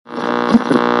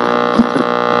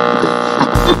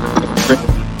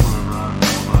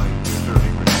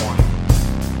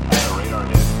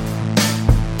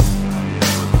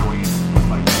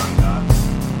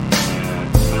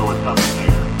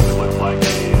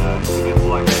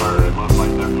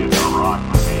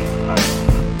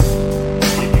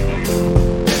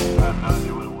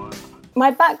my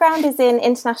background is in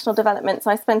international development. So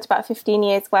I spent about 15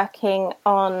 years working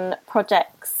on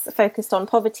projects focused on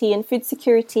poverty and food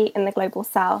security in the global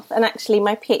south. And actually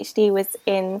my PhD was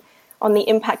on the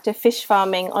impact of fish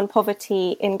farming on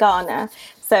poverty in Ghana.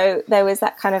 So there was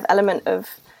that kind of element of,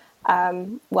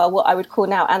 what I would call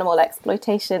now animal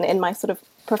exploitation in my sort of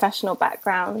professional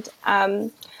background.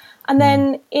 And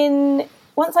then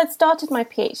once I'd started my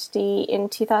PhD in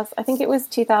 2000, I think it was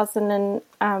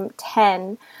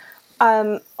 2010,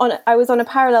 I was on a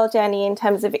parallel journey in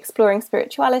terms of exploring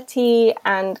spirituality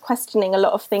and questioning a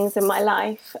lot of things in my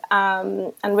life,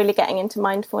 and really getting into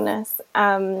mindfulness.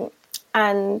 I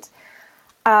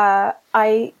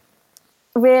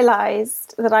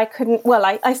realized that I couldn't,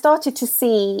 I started to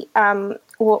see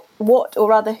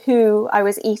who I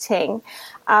was eating.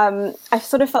 I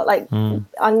sort of felt like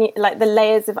like the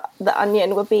layers of the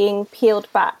onion were being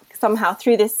peeled back somehow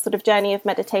through this sort of journey of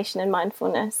meditation and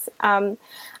mindfulness.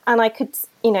 And I could,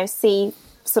 see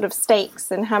sort of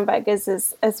steaks and hamburgers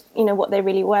as what they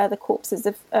really were, the corpses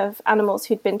of animals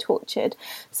who'd been tortured.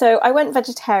 So I went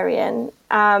vegetarian.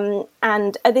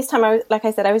 And at this time, I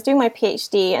was doing my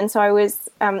PhD. And so I was,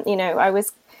 I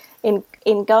was in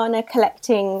Ghana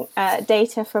collecting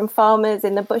data from farmers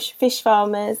in the bush, fish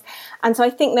farmers. And so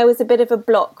I think there was a bit of a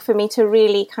block for me to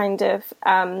really kind of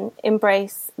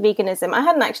embrace veganism. I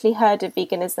hadn't actually heard of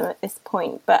veganism at this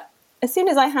point, but as soon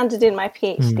as I handed in my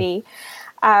PhD,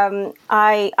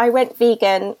 I went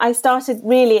vegan. I started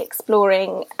really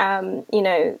exploring,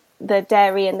 the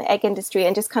dairy and the egg industry,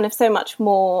 and just kind of so much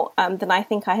more than I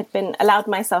think I had been allowed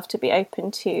myself to be open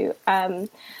to,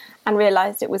 and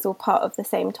realized it was all part of the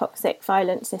same toxic,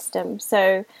 violent system.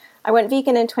 So I went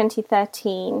vegan in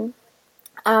 2013,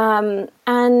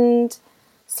 and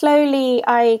slowly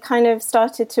I kind of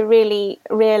started to really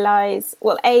realize,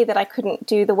 that I couldn't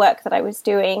do the work that I was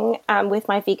doing with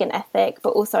my vegan ethic,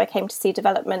 but also I came to see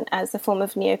development as a form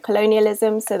of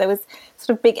neocolonialism. So there was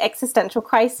sort of big existential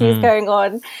crises going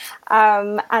on.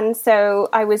 And so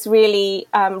I was really,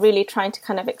 really trying to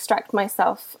kind of extract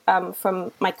myself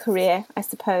from my career, I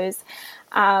suppose.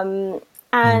 And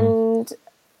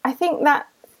I think that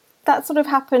sort of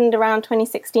happened around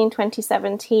 2016,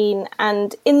 2017.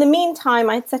 And in the meantime,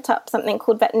 I'd set up something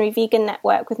called Veterinary Vegan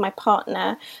Network with my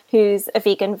partner, who's a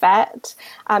vegan vet,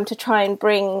 to try and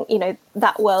bring,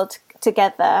 that world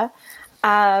together.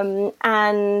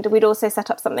 And we'd also set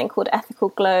up something called Ethical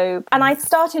Globe. And I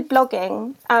started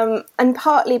blogging, and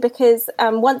partly because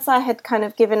once I had kind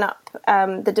of given up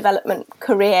the development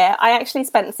career, I actually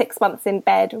spent 6 months in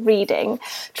bed reading,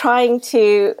 trying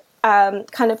to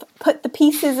kind of put the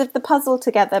pieces of the puzzle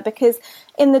together, because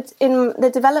in the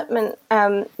development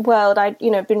world, I'd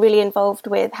been really involved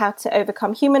with how to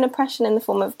overcome human oppression in the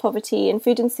form of poverty and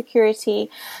food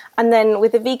insecurity, and then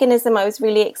with the veganism, I was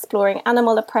really exploring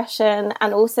animal oppression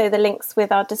and also the links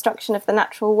with our destruction of the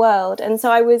natural world. And so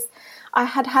I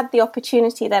had the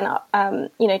opportunity then,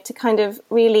 to kind of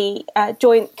really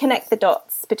connect the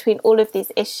dots between all of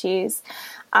these issues.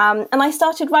 And I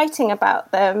started writing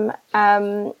about them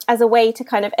as a way to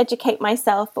kind of educate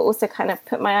myself, but also kind of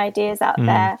put my ideas out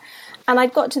there. And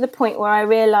I'd got to the point where I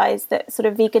realized that sort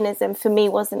of veganism for me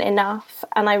wasn't enough,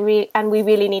 and we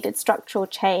really needed structural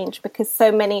change, because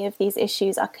so many of these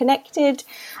issues are connected,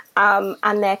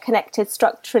 and they're connected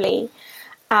structurally.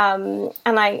 And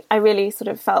I really sort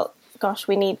of felt, gosh,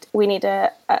 we need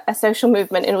a social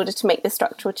movement in order to make this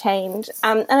structural change.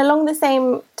 And along the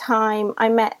same time, I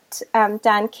met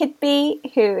Dan Kidby,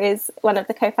 who is one of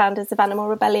the co-founders of Animal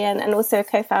Rebellion and also a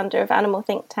co-founder of Animal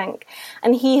Think Tank.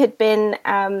 And he had been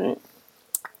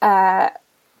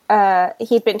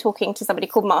talking to somebody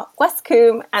called Mark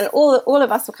Westcombe, and all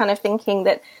of us were kind of thinking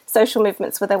that social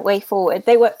movements were the way forward.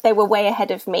 They were way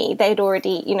ahead of me. They'd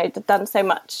already, done so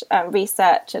much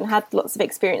research and had lots of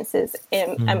experiences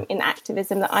in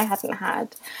activism that I hadn't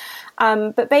had.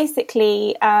 But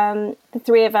basically, the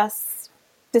three of us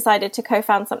decided to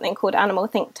co-found something called Animal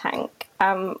Think Tank,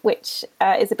 which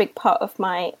is a big part of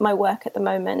my work at the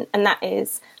moment. And that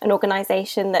is an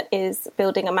organisation that is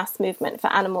building a mass movement for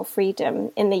animal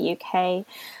freedom in the UK,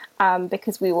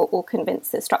 because we were all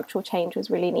convinced that structural change was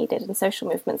really needed and social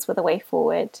movements were the way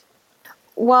forward.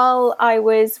 While I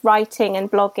was writing and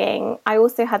blogging, I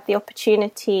also had the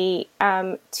opportunity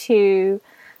to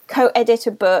co-edit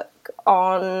a book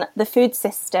on the food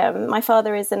system. My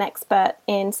father is an expert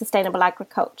in sustainable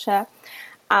agriculture,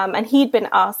 and he'd been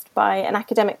asked by an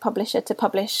academic publisher to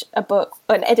publish a book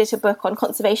and edit a book on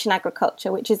conservation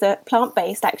agriculture, which is a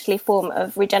plant-based actually form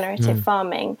of regenerative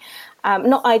farming.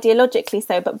 Not ideologically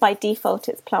so, but by default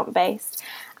it's plant-based.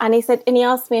 And he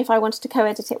asked me if I wanted to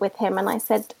co-edit it with him, and I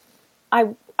said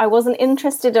I wasn't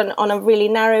interested on a really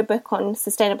narrow book on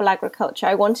sustainable agriculture.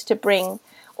 I wanted to bring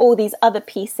all these other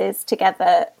pieces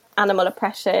together: animal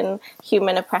oppression,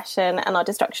 human oppression, and our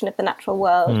destruction of the natural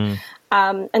world.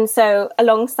 And so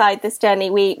alongside this journey,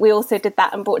 we also did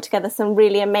that and brought together some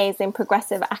really amazing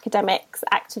progressive academics,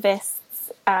 activists,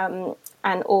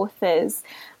 and authors,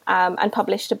 and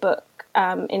published a book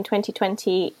in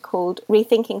 2020 called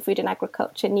Rethinking Food and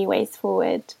Agriculture, New Ways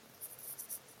Forward.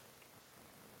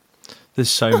 There's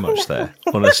so much there,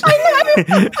 honestly.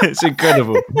 It's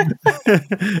incredible.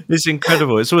 It's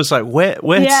incredible. It's almost like where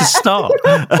to start.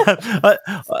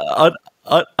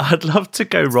 I'd love to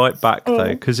go right back though,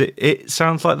 because it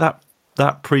sounds like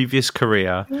that previous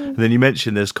career. And then you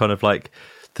mentioned there's kind of like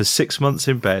the 6 months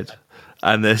in bed,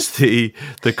 and there's the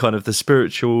kind of the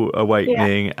spiritual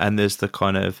awakening, and there's the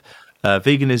kind of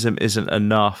veganism isn't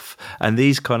enough, and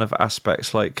these kind of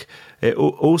aspects. Like it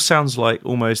all sounds like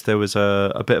almost there was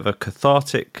a bit of a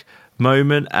cathartic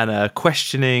moment and a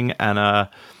questioning, and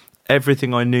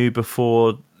everything I knew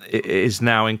before is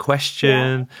now in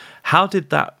question. How did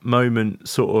that moment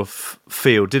sort of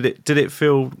feel? Did it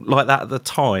feel like that at the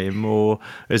time, or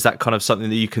is that kind of something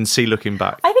that you can see looking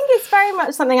back? I think it's very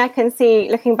much something I can see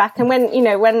looking back. And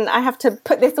when I have to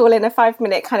put this all in a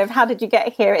 5-minute kind of how did you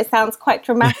get here, it sounds quite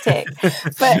dramatic.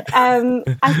 But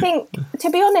I think, to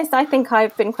be honest, I think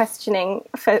I've been questioning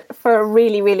for a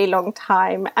really, really long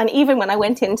time. And even when I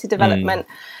went into development,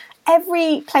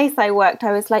 every place I worked,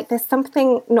 I was like, there's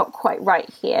something not quite right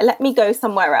here. Let me go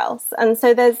somewhere else. And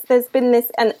so there's been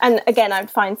this, and again,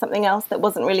 I'd find something else that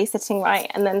wasn't really sitting right,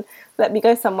 and then let me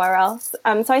go somewhere else.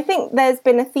 So I think there's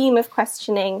been a theme of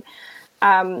questioning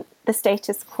the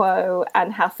status quo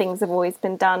and how things have always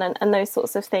been done, and those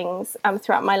sorts of things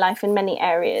throughout my life in many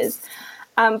areas.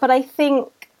 But I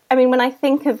think, when I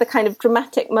think of the kind of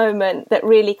dramatic moment that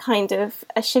really kind of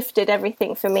shifted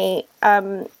everything for me,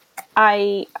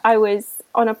 I was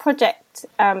on a project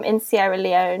in Sierra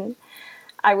Leone.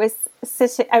 I was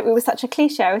sitting, it was such a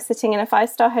cliche, I was sitting in a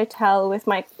 5-star hotel with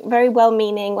my very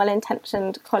well-meaning,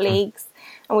 well-intentioned colleagues,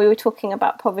 and we were talking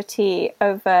about poverty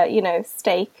over,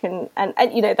 steak and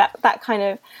that kind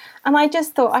of, and I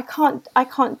just thought, I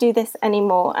can't do this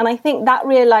anymore. And I think that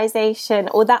realization,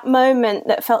 or that moment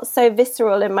that felt so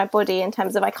visceral in my body in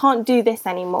terms of I can't do this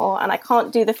anymore, and I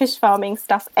can't do the fish farming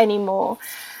stuff anymore,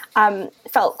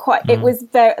 felt quite, it was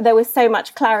there was so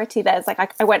much clarity there. It's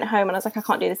like I went home and I was like, I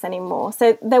can't do this anymore.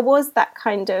 So there was that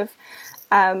kind of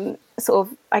sort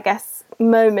of, I guess,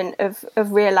 moment of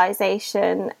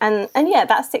realization, and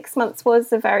that 6 months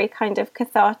was a very kind of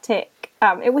cathartic,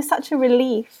 it was such a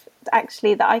relief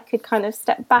actually that I could kind of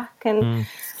step back and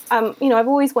I've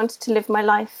always wanted to live my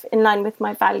life in line with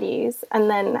my values, and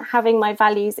then having my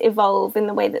values evolve in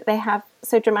the way that they have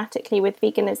so dramatically with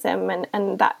veganism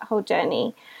and that whole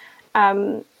journey.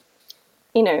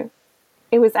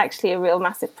 It was actually a real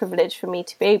massive privilege for me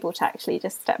to be able to actually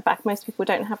just step back. Most people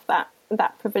don't have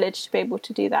that privilege to be able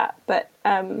to do that. But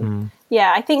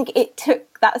I think it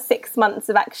took that 6 months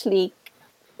of actually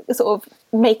sort of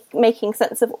making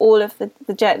sense of all of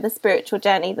the spiritual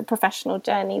journey, the professional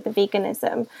journey, the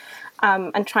veganism,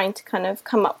 and trying to kind of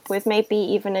come up with maybe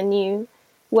even a new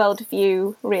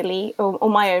worldview, really, or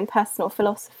my own personal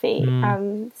philosophy.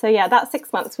 That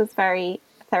 6 months was very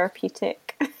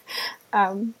therapeutic.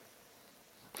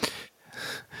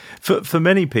 For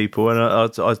many people, and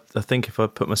I think if I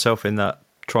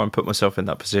try and put myself in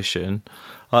that position,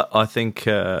 I think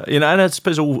and I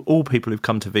suppose all people who've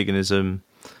come to veganism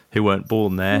who weren't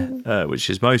born there, which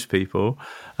is most people,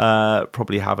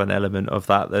 probably have an element of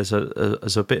that. There's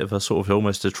a bit of a sort of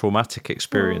almost a traumatic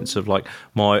experience of like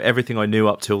everything I knew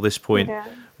up till this point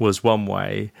was one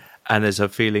way, and there's a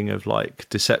feeling of like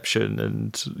deception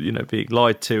and being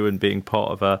lied to and being part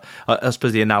of I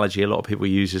suppose the analogy a lot of people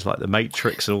use is like the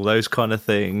Matrix and all those kind of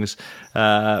things,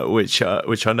 which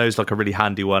I know is like a really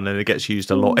handy one, and it gets used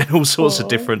a lot in all sorts of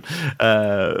different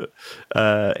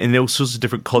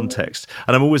contexts.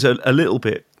 And I'm always a little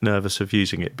bit nervous of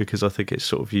using it because I think it's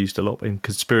sort of used a lot in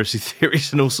conspiracy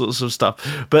theories and all sorts of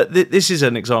stuff. But this is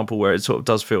an example where it sort of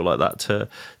does feel like that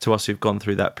to us who've gone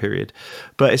through that period.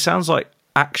 But it sounds like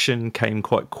action came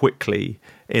quite quickly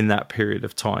in that period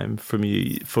of time for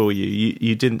you.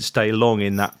 You didn't stay long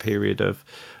in that period of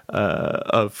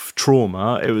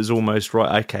trauma. It was almost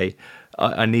right. Okay,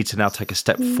 I need to now take a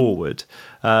step forward.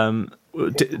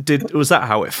 Was that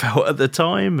how it felt at the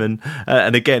time?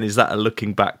 And again, is that a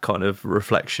looking back kind of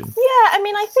reflection? Yeah,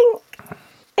 I think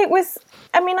it was.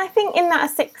 I think in that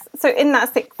so in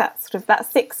that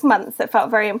 6 months that felt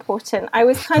very important, I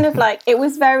was kind of like, it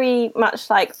was very much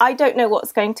like, I don't know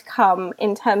what's going to come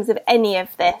in terms of any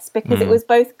of this, because it was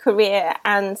both career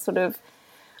and sort of,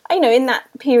 in that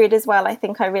period as well, I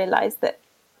think I realised that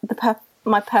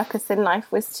my purpose in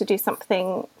life was to do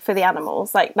something for the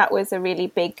animals. Like, that was a really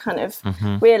big kind of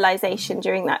realisation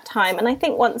during that time. And I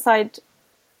think once I'd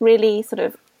really sort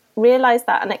of realised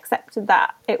that and accepted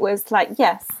that, it was like,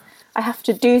 yes, I have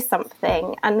to do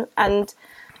something. And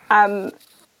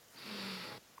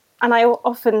I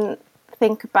often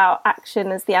think about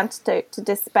action as the antidote to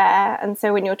despair. And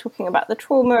so when you're talking about the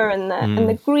trauma and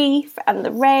the grief and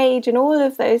the rage and all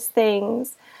of those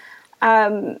things,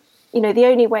 the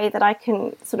only way that I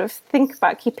can sort of think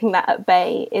about keeping that at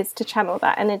bay is to channel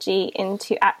that energy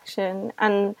into action.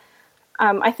 And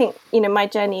I think, my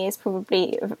journey is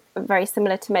probably very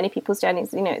similar to many people's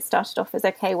journeys. It started off as,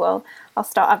 okay, well, I'll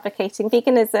start advocating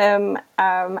veganism.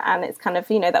 And it's kind of,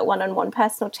 that one-on-one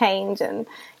personal change and,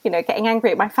 getting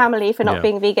angry at my family for not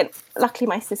being vegan. Luckily,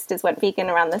 my sisters went vegan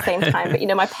around the same time, but,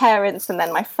 my parents and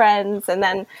then my friends and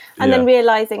then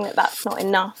realizing that that's not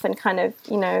enough and kind of,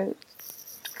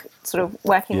 sort of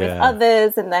working with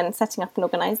others and then setting up an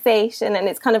organization. And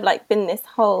it's kind of like been this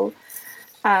whole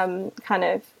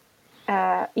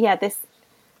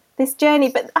this journey,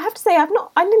 but I have to say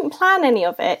I didn't plan any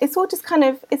of it. It's all just kind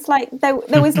of, it's like there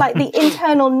was like the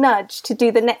internal nudge to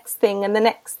do the next thing and the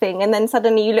next thing, and then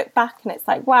suddenly you look back and it's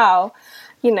like, wow,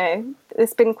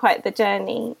 it's been quite the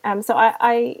journey. So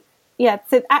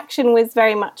so action was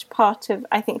very much part of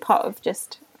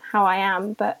just how I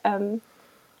am, but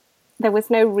there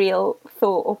was no real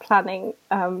thought or planning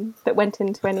that went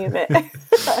into any of it.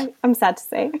 I'm sad to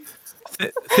say.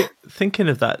 Thinking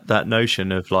of that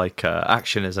notion of like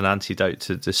action as an antidote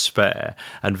to despair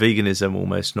and veganism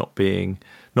almost not being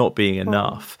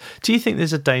enough, do you think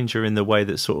there's a danger in the way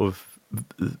that sort of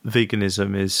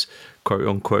veganism is quote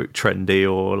unquote trendy,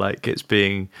 or like it's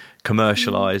being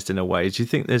commercialized in a way? Do you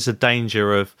think there's a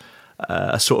danger of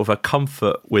a sort of a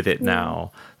comfort with it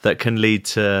now that can lead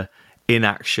to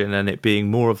inaction and it being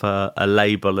more of a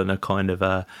label and a kind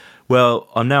of well,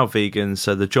 I'm now vegan,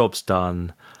 so the job's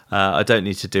done. I don't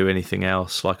need to do anything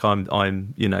else. Like I'm,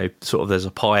 sort of there's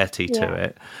a piety to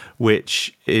it,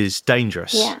 which is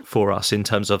dangerous for us in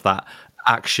terms of that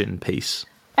action piece.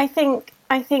 I think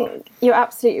you're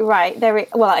absolutely right. I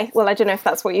don't know if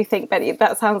that's what you think, but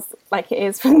that sounds like it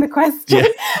is from the question.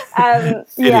 It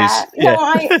is. Yeah.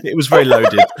 No, it was very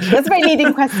loaded. That's a very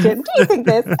leading question. Do you think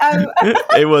this?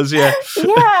 It was, yeah.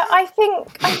 Yeah, I think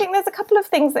there's a couple of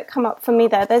things that come up for me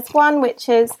there. There's one which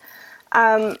is,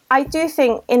 I do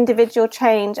think individual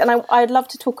change, and I'd love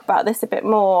to talk about this a bit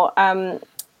more, the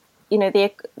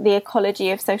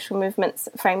ecology of social movements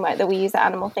framework that we use at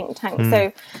Animal Think Tank.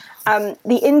 So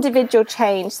the individual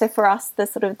change, so for us, the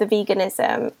sort of the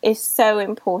veganism is so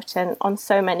important on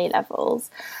so many levels.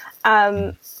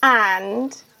 And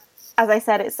as I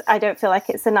said, I don't feel like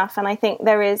it's enough. And I think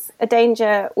there is a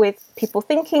danger with people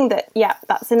thinking that,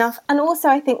 that's enough. And also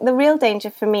I think the real danger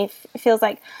for me feels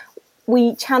like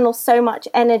we channel so much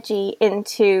energy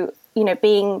into,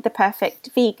 being the perfect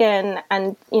vegan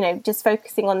and, just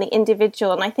focusing on the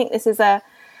individual. And I think this is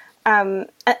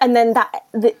and then that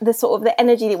the sort of the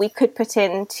energy that we could put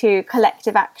into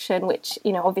collective action, which,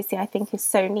 obviously I think is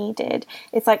so needed.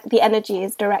 It's like the energy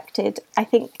is directed, I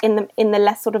think, in the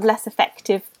less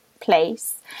effective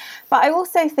place. But I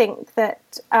also think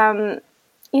that, the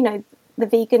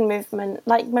vegan movement,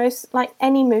 like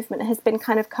any movement, has been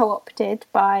kind of co-opted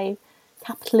by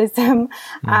capitalism,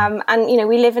 and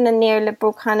we live in a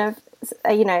neoliberal kind of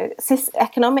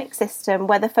economic system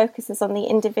where the focus is on the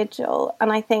individual,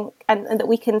 and I think and that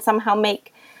we can somehow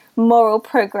make moral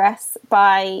progress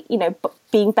by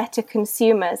being better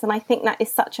consumers, and I think that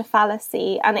is such a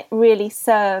fallacy, and it really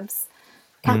serves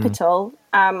capital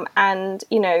and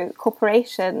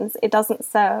corporations. It doesn't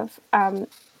serve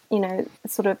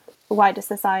sort of wider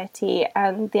society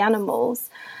and the animals,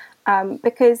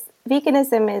 because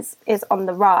veganism is on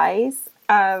the rise,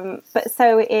 but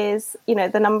so is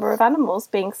the number of animals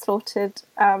being slaughtered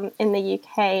in the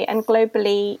UK and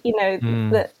globally.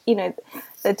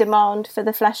 The demand for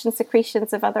the flesh and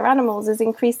secretions of other animals is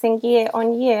increasing year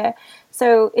on year.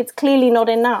 So it's clearly not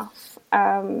enough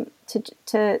to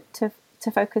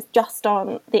focus just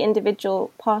on the individual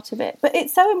part of it, but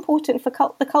it's so important for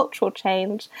the cultural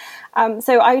change.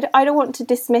 So I don't want to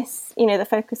dismiss the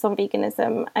focus on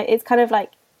veganism. It's kind of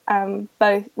like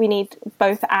both. We need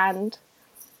both and.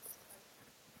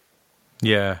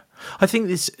 Yeah. I think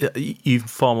this you've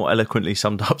far more eloquently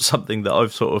summed up something that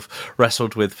I've sort of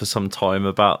wrestled with for some time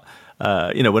about,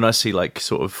 when I see like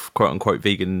sort of quote unquote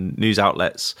vegan news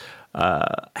outlets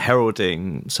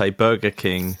heralding, say, Burger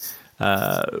King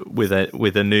with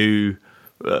a new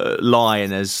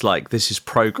line as like this is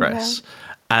progress,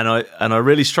 and I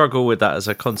really struggle with that as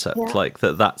a concept, like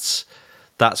that's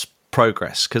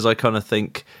progress, because I kind of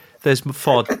think there's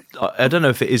far. I don't know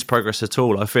if it is progress at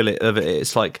all. I feel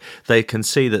it's like they can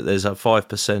see that there's a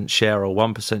 5% share or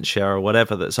 1% share or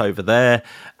whatever that's over there,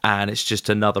 and it's just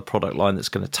another product line that's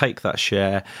going to take that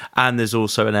share. And there's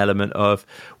also an element of,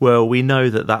 well, we know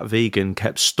that vegan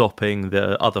kept stopping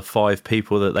the other 5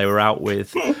 people that they were out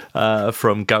with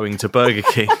from going to Burger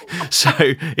King. So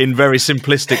in very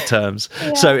simplistic terms,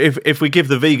 so if we give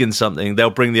the vegan something,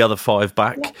 they'll bring the other 5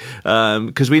 back,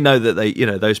 because we know that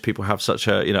those people have such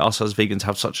a, us as vegans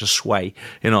have such a sway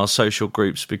in our social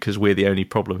groups, because we're the only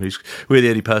person who's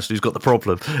got the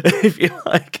problem, if you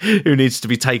like, who needs to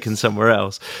be taken somewhere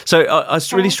else. So I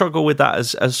really struggle with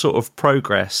that as sort of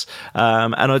progress,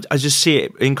 and I just see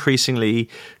it increasingly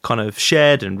kind of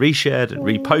shared and reshared and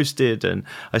reposted, and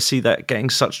I see that getting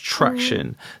such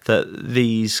traction that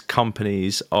these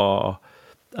companies are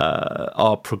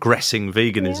progressing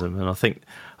veganism, and I think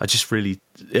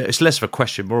it's less of a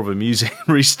question, more of a musing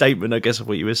restatement, I guess, of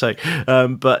what you were saying.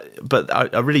 But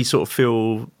I really sort of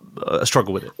feel a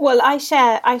struggle with it. Well, I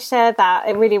share that.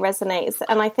 It really resonates,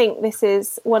 and I think this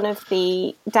is one of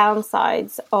the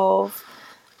downsides of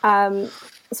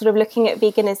sort of looking at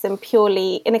veganism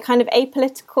purely in a kind of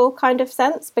apolitical kind of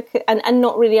sense, because and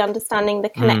not really understanding the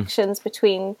connections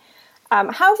between.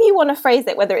 However you want to phrase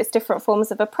it, whether it's different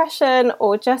forms of oppression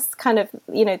or just kind of,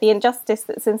 the injustice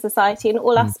that's in society in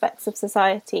all aspects of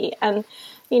society. And,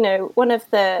 one of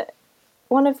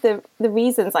the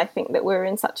reasons I think that we're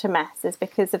in such a mess is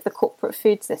because of the corporate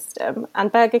food system,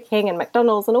 and Burger King and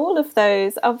McDonald's and all of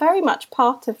those are very much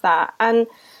part of that. And,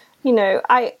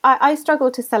 I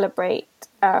struggle to celebrate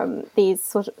these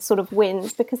sort of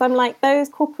wins, because I'm like, those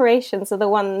corporations are the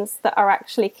ones that are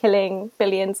actually killing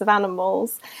billions of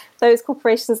animals. Those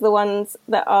corporations are the ones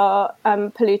that are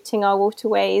polluting our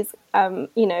waterways,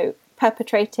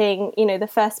 perpetrating, the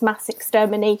first mass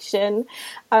extermination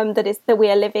that we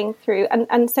are living through.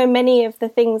 And so many of the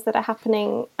things that are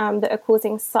happening that are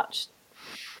causing such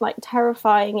like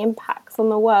terrifying impacts on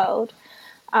the world.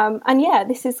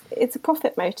 It's a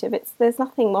profit motive. There's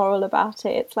nothing moral about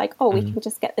it. It's like, we can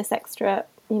just get this extra,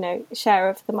 share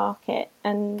of the market.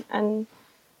 And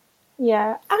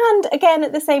again,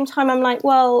 at the same time, I'm like,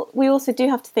 well, we also do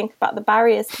have to think about the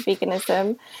barriers to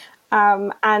veganism.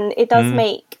 And it does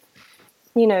make,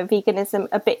 veganism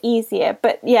a bit easier.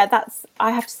 But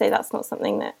I have to say that's not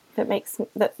something that makes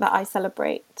that I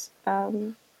celebrate.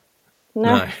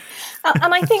 No.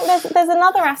 And I think there's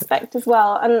another aspect as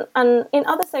well. And in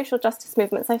other social justice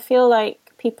movements, I feel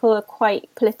like people are quite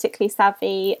politically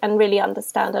savvy and really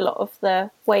understand a lot of the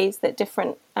ways that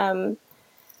different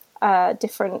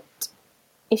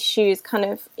issues kind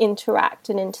of interact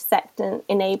and intersect and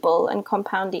enable and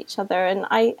compound each other. And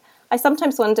I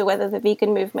sometimes wonder whether the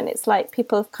vegan movement, it's like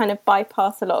people kind of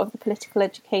bypass a lot of the political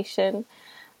education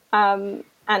and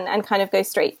kind of go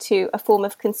straight to a form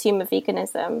of consumer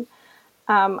veganism.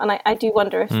 And I do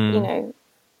wonder if,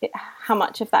 how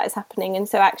much of that is happening. And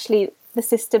so actually the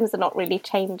systems are not really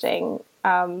changing.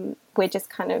 We're just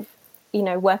kind of,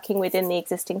 working within the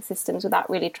existing systems without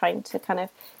really trying to kind of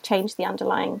change the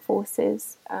underlying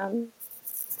forces. And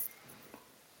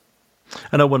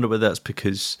I wonder whether that's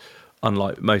because,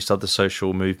 unlike most other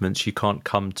social movements, you can't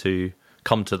come to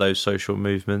those social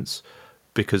movements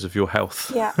because of your health.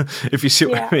 If you see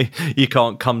what I mean, you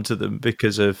can't come to them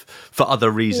for other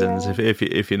reasons,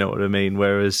 if you know what I mean,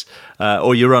 whereas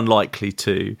or you're unlikely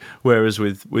to, whereas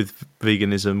with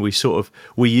veganism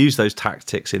we use those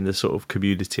tactics in the sort of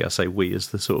community. I say we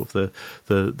as the sort of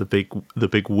the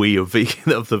big we of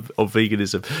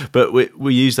veganism, but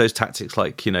we use those tactics,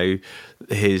 like,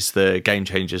 here's the Game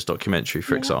Changers documentary,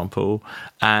 for example,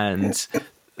 and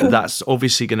that's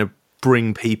obviously going to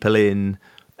bring people in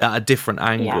at a different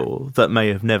angle that may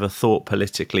have never thought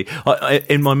politically.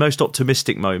 In my most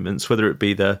optimistic moments, whether it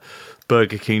be the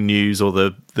Burger King news or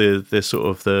the sort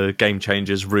of the Game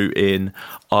Changers route in,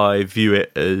 I view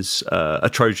it as a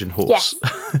Trojan horse.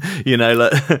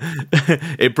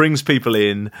 It brings people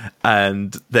in,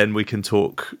 and then we can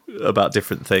talk about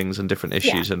different things and different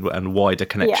issues and wider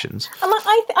connections. And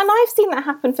I've seen that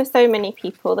happen for so many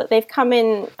people, that they've come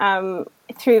in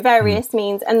through various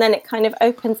means, and then it kind of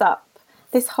opens up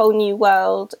this whole new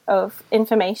world of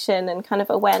information and kind of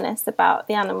awareness about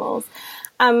the animals.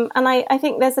 And I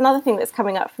think there's another thing that's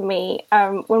coming up for me.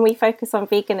 When we focus on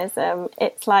veganism,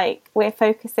 it's like we're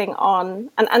focusing on,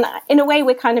 and in a way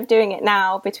we're kind of doing it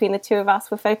now between the two of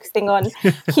us, we're focusing on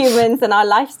humans and our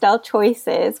lifestyle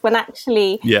choices, when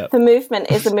actually the movement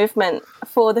is a movement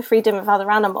for the freedom of other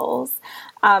animals.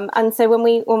 And so when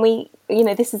we,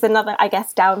 this is another, I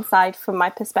guess, downside from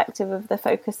my perspective of the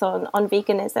focus on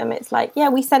veganism. It's like,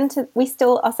 we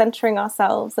still are centering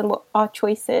ourselves and what our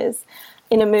choices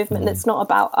in a movement that's not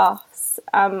about us.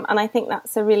 And I think that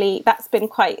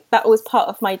was part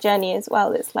of my journey as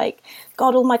well. It's like,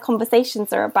 God, all my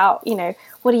conversations are about,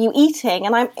 what are you eating?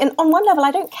 And on one level,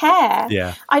 I don't care.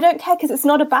 Yeah. I don't care because it's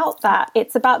not about that.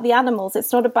 It's about the animals.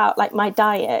 It's not about like my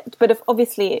diet, but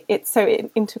obviously it's so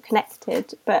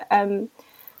interconnected. But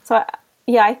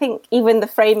I think even the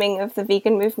framing of the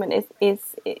vegan movement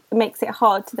it makes it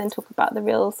hard to then talk about the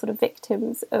real sort of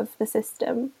victims of the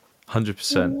system.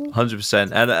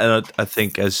 100%. And I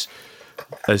think as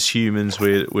humans,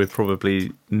 we're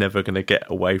probably never going to get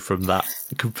away from that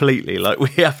completely. Like we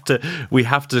have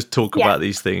to talk about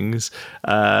these things.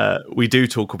 We do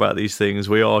talk about these things.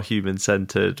 We are human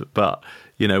centered, but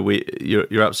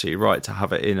you're absolutely right to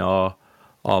have it in our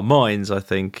minds, I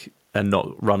think, and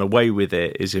not run away with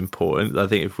it is important. I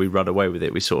think if we run away with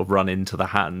it, we sort of run into the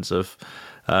hands of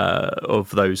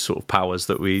those sort of powers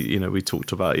that we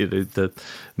talked about, the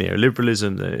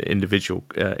neoliberalism, the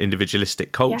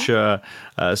individualistic culture,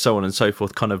 so on and so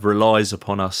forth, kind of relies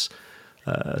upon us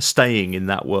staying in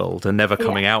that world and never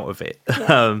coming out of it,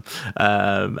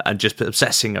 and just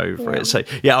obsessing over it. So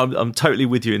I'm totally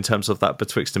with you in terms of that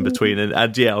betwixt and between, and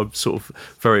I'm sort of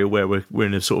very aware we're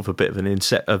in a sort of a bit of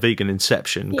a vegan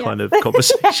inception kind of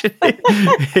conversation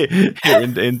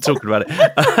in talking about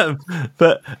it.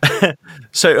 But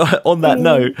so on that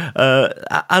note,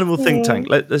 Animal Think Tank,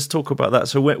 let's talk about that.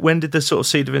 So when did the sort of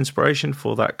seed of inspiration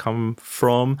for that come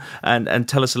from, and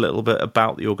tell us a little bit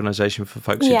about the organisation for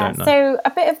folks who don't know. So a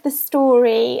bit of the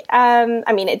story,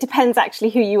 it depends actually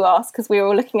who you ask, because we were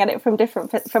all looking at it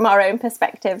from our own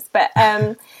perspectives. But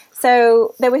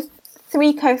so there were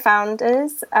 3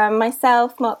 co-founders,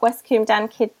 myself, Mark Westcombe, Dan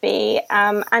Kidby,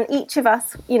 and each of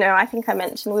us, I think I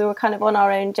mentioned we were kind of on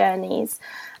our own journeys.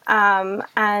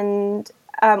 And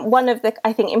one of the,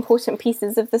 I think, important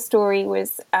pieces of the story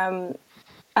was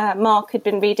Mark had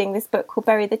been reading this book called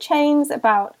Bury the Chains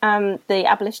about the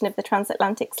abolition of the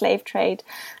transatlantic slave trade,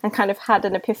 and kind of had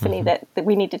an epiphany that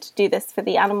we needed to do this for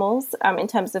the animals in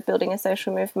terms of building a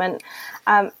social movement.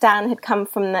 Dan had come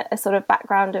from a sort of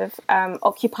background of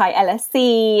Occupy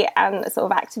LSC and a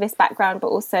sort of activist background, but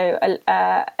also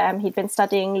he'd been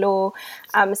studying law.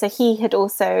 So he had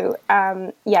also,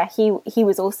 he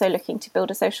was also looking to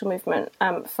build a social movement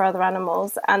for other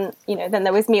animals. And, then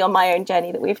there was me on my own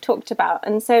journey that we've talked about.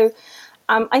 And so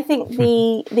I think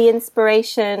the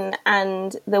inspiration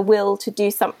and the will to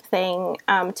do something,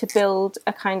 to build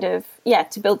a kind of,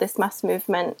 to build this mass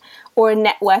movement or a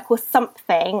network or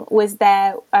something was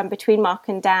there between Mark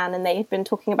and Dan. And they had been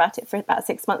talking about it for about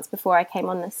 6 months before I came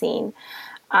on the scene.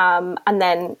 And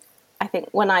then I think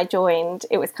when I joined,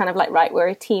 it was kind of like, right, we're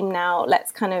a team now.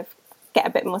 Let's kind of get a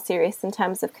bit more serious in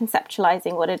terms of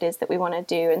conceptualizing what it is that we want to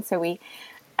do. And so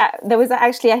there was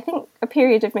actually, I think, a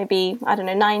period of maybe,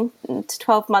 9 to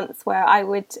 12 months where I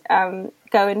would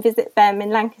go and visit them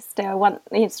in Lancaster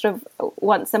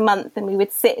once a month, and we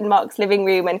would sit in Mark's living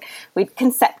room and we'd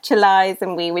conceptualize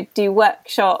and we would do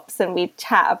workshops and we'd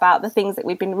chat about the things that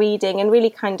we'd been reading and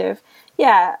really kind of,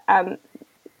 I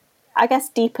guess,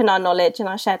 deepen our knowledge and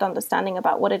our shared understanding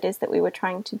about what it is that we were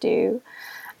trying to do.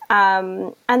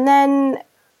 And then,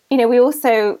 we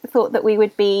also thought that we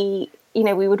would be,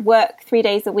 we would work 3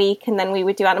 days a week, and then we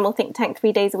would do Animal Think Tank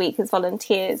 3 days a week as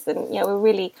volunteers. And, we're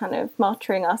really kind of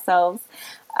martyring ourselves.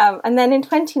 And then in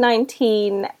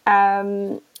 2019,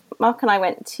 Mark and I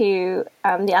went to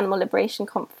the Animal Liberation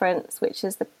Conference, which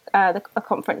is a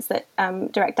conference that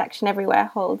Direct Action Everywhere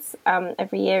holds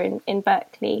every year in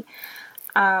Berkeley.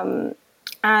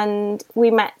 And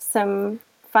we met some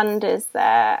funders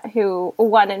there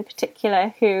one in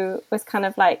particular who was kind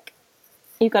of like,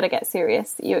 you've got to get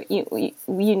serious. You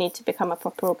need to become a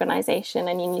proper organisation,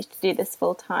 and you need to do this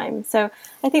full time. So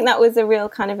I think that was a real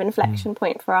kind of inflection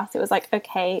point for us. It was like,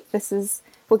 okay,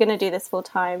 we're going to do this full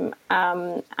time,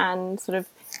 and sort of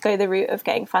go the route of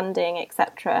getting funding,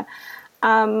 etc.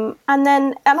 And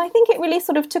I think it really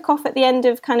sort of took off at the end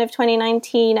of kind of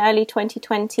 2019, early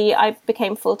 2020. I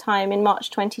became full time in March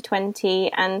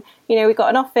 2020, and we got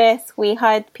an office, we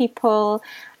hired people.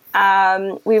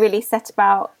 We really set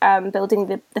about building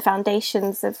the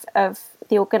foundations of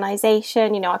the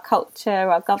organisation, our culture,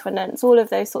 our governance, all of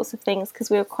those sorts of things, because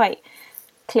we were quite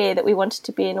clear that we wanted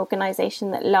to be an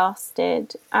organisation that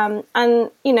lasted.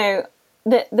 And you know,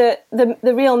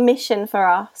 the real mission for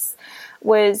us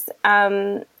was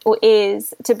or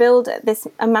is to build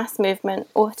a mass movement,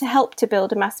 or to help to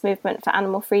build a mass movement for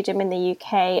animal freedom in the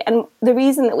UK. And the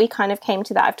reason that we kind of came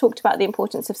to that, I've talked about the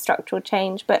importance of structural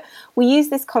change, but we use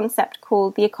this concept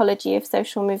called the ecology of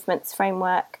social movements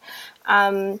framework.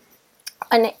 And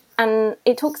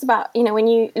it talks about, you know, when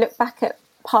you look back at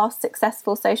past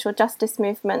successful social justice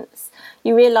movements,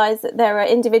 you realise that there are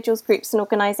individuals, groups and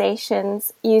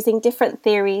organisations using different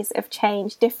theories of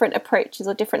change, different approaches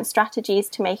or different strategies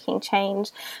to making change.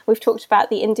 We've talked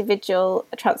about the individual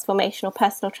transformation or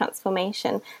personal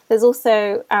transformation. There's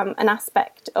also an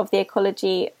aspect of the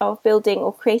ecology of building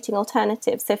or creating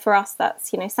alternatives. So for us,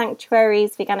 that's, you know,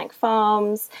 sanctuaries, veganic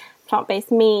farms,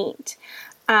 plant-based meat.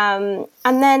 And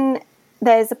then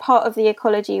there's a part of the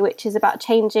ecology which is about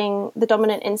changing the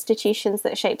dominant institutions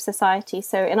that shape society.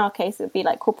 So in our case, it would be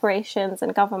like corporations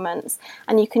and governments.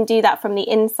 And you can do that from the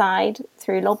inside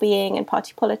through lobbying and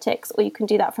party politics, or you can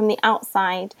do that from the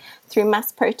outside through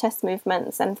mass protest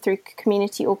movements and through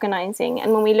community organising.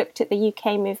 And when we looked at the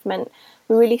UK movement,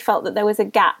 we really felt that there was a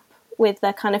gap with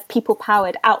the kind of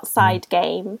people-powered outside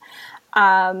game.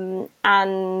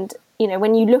 And, you know,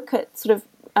 when you look at sort of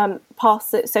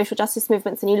past social justice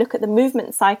movements and you look at the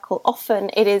movement cycle, often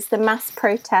it is the mass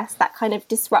protest, that kind of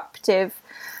disruptive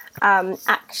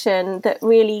action that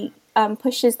really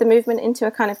pushes the movement into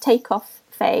a kind of takeoff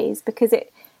phase, because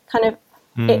it kind of,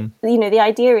 you know, the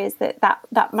idea is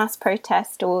that mass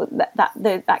protest or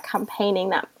that campaigning,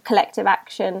 that collective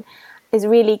action is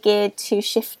really geared to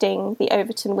shifting the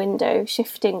Overton window,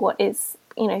 shifting what is,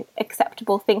 you know,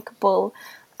 acceptable, thinkable,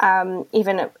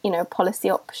 even a, you know, policy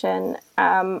option,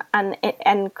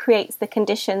 and creates the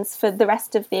conditions for the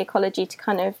rest of the ecology to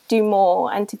kind of do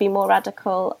more and to be more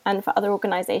radical, and for other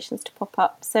organisations to pop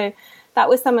up. So that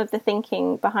was some of the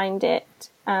thinking behind it,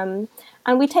 and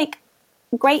we take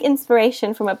great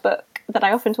inspiration from a book that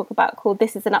I often talk about called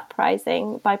 "This Is an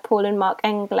Uprising" by Paul and Mark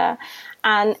Engler.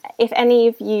 And if any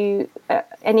of you,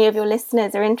 any of your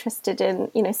listeners are interested in,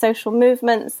 you know, social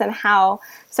movements and how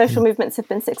social movements have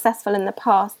been successful in the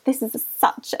past, this is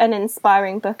such an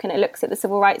inspiring book, and it looks at the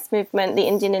civil rights movement, the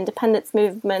Indian independence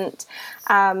movement,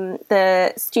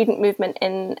 the student movement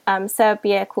in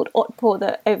Serbia called Otpor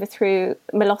that overthrew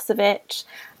Milosevic.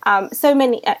 So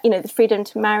many, you know, the freedom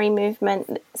to marry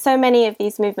movement, so many of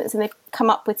these movements, and they've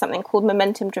come up with something called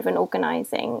momentum-driven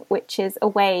organising, which is a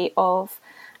way of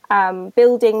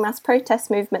building mass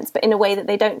protest movements, but in a way that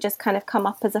they don't just kind of come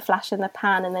up as a flash in the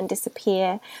pan and then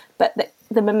disappear, but that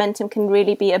the momentum can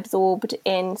really be absorbed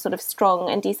in sort of strong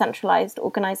and decentralised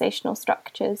organisational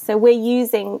structures. So we're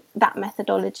using that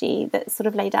methodology that's sort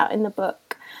of laid out in the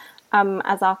book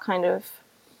as our kind of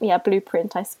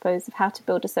blueprint, I suppose, of how to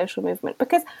build a social movement.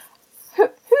 Because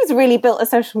who's really built a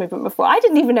social movement before? I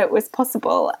didn't even know it was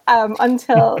possible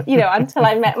until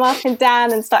I met Mark and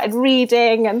Dan and started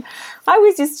reading. And I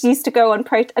was just used to go on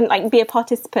and like be a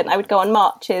participant. I would go on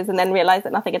marches and then realise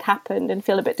that nothing had happened and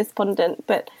feel a bit despondent.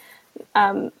 But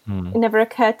it never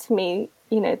occurred to me,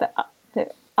 you know, that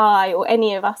I or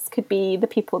any of us could be the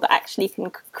people that actually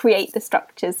can create the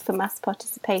structures for mass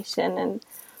participation.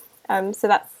 And so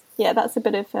that's a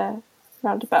bit of a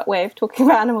roundabout way of talking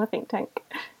about Animal Think Tank.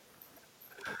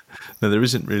 No, there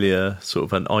isn't really a sort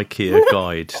of an IKEA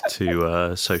guide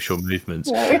to social movements.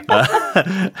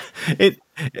 No.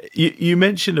 You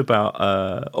mentioned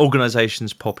about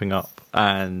organisations popping up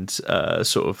and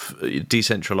sort of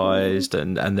decentralised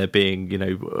and there being, you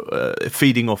know,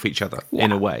 feeding off each other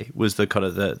in a way was the kind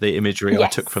of the imagery I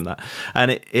took from that.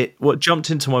 And it what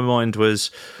jumped into my mind was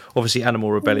obviously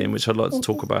Animal Rebellion, which I'd like to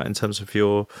talk about in terms of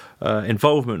your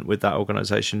involvement with that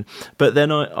organisation. But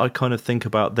then I kind of think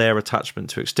about their attachment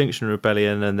to Extinction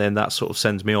Rebellion, and then that sort of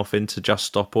sends me off into Just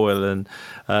Stop Oil and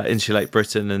Insulate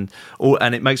Britain, and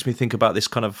it makes me think about this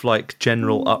kind of like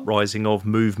general uprising of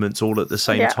movements all at the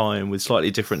same time with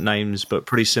slightly different names but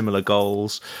pretty similar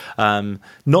goals. Many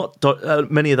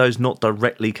of those not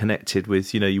directly connected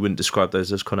with, you know, you wouldn't describe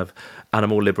those as kind of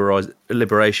animal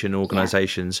liberation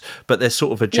organisations, but they're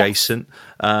sort of adjacent.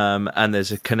 And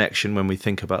there's a connection when we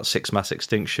think about sixth mass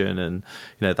extinction and,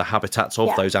 you know, the habitats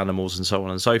of those animals and so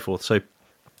on and so forth. So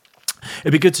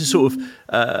it'd be good to sort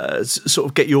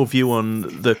of get your view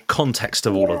on the context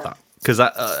of all of that. Because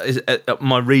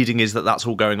my reading is that that's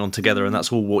all going on together, and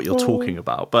that's all what you're talking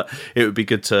about. But it would be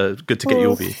good to get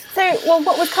your view. So,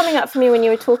 what was coming up for me when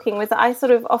you were talking was that I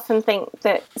sort of often think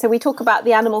that. So we talk about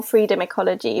the animal freedom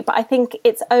ecology, but I think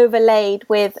it's overlaid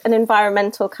with an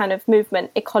environmental kind of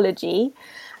movement ecology.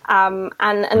 And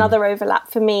another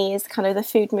overlap for me is kind of the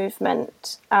food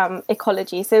movement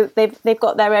ecology. So they've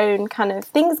got their own kind of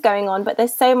things going on, but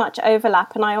there's so much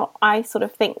overlap. And I sort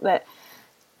of think that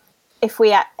if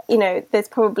we, there's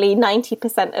probably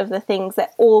 90% of the things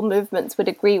that all movements would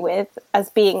agree with as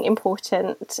being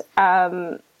important,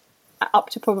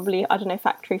 up to probably, I don't know,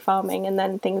 factory farming, and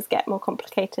then things get more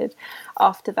complicated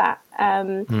after that.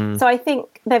 So I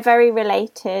think they're very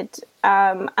related.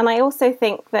 And I also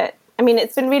think that,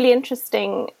 it's been really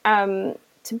interesting to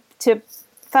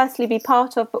firstly be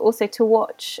part of, but also to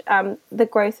watch the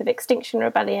growth of Extinction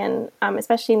Rebellion,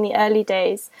 especially in the early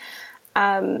days,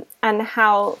 and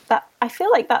how that, I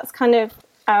feel like that's kind of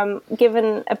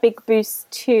given a big boost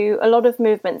to a lot of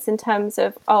movements in terms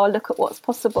of, look at what's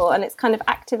possible. And it's kind of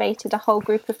activated a whole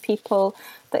group of people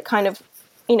that kind of,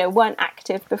 weren't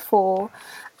active before.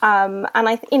 And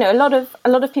a lot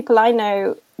of people I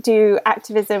know do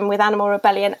activism with Animal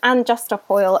Rebellion and Just Stop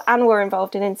Oil, and were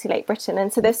involved in Insulate Britain.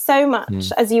 And so there's so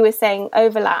much, as you were saying,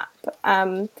 overlap.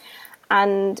 And,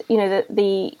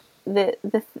 the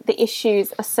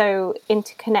issues are so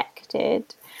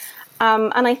interconnected.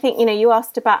 And I think, you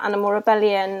asked about Animal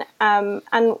Rebellion, and,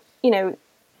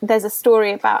 there's a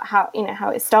story about how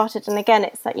it started. And again,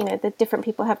 it's like, the different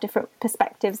people have different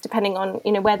perspectives depending on,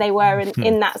 where they were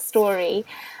in that story.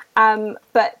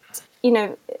 But,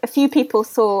 a few people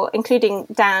saw, including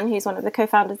Dan, who's one of the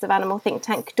co-founders of animal think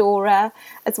tank Dora,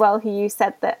 as well, who you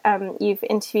said that you've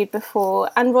interviewed before,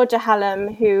 and Roger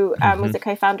Hallam, who was a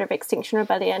co-founder of Extinction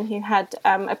Rebellion, who had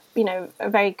a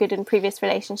very good and previous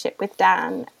relationship with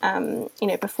Dan,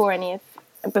 before any of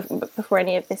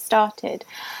this started.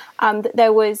 That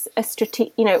there was a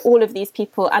all of these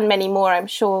people and many more, I'm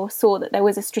sure, saw that there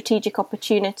was a strategic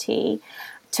opportunity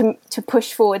to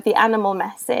push forward the animal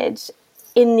message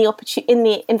in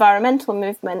the environmental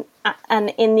movement,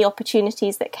 and in the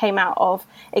opportunities that came out of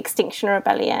Extinction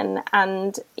Rebellion.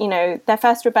 And their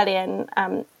first rebellion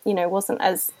wasn't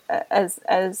as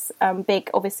big,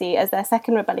 obviously, as their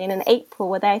second rebellion in April,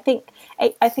 where they,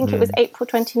 I think it was April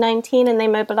 2019, and they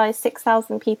mobilized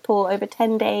 6,000 people over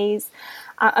 10 days,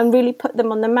 and really put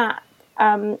them on the map.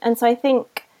 And so I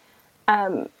think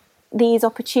these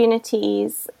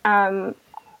opportunities are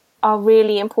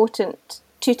really important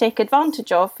to take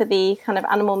advantage of for the kind of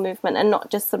animal movement, and not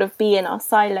just sort of be in our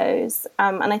silos.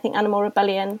 And I think Animal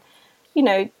Rebellion,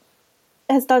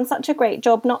 has done such a great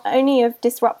job, not only of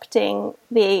disrupting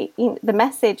the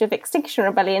message of Extinction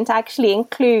Rebellion to actually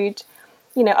include,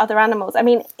 other animals. I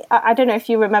don't know if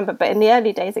you remember, but in the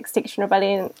early days, Extinction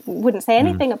Rebellion wouldn't say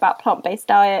anything about plant-based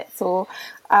diets or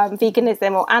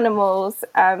veganism or animals.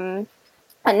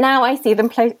 And now I see them,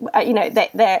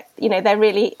 they're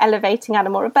really elevating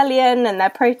Animal Rebellion and their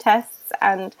protests,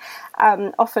 and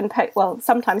often,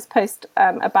 sometimes post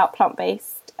about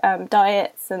plant-based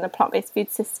diets and the plant-based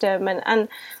food system. And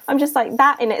I'm just like,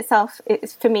 that in itself,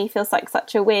 for me, feels like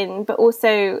such a win. But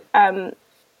also,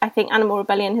 I think Animal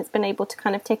Rebellion has been able to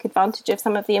kind of take advantage of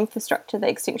some of the infrastructure that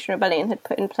Extinction Rebellion had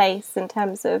put in place in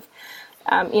terms of,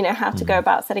 how to go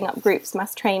about setting up groups,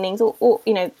 mass trainings, or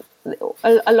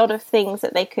a lot of things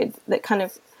that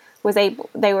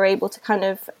they were able to kind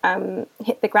of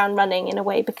hit the ground running in a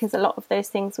way, because a lot of those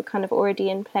things were kind of already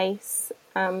in place.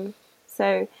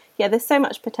 So yeah, there's so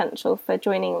much potential for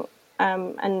joining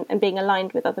and being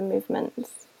aligned with other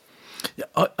movements.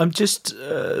 Yeah, I'm just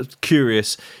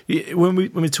curious, when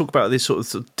we talk about these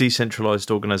sort of decentralized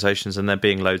organizations, and there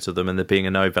being loads of them, and there being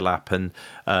an overlap, and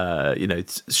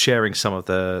sharing some of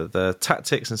the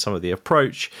tactics and some of the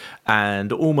approach,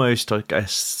 and almost, I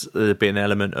guess, there'd be an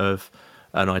element of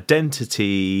an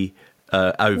identity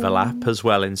overlap as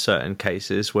well in certain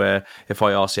cases, where if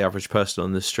I ask the average person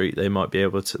on the street, they might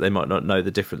not know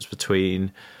the difference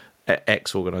between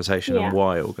X organisation and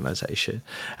Y organisation.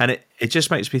 And it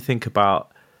just makes me think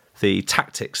about the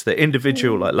tactics, the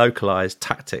individual, like localised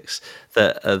tactics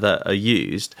that are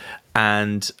used,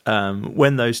 and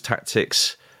when those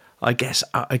tactics, I guess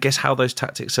how those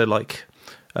tactics are like,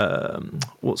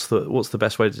 what's the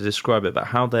best way to describe it? But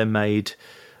how they're made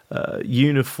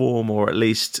uniform, or at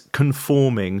least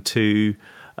conforming to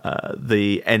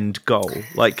the end goal.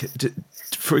 Like,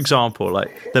 for example,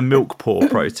 like the milk pour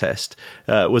protest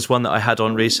was one that I had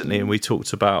on recently, and we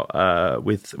talked about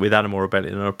with Animal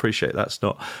Rebellion, and I appreciate that's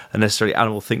not necessarily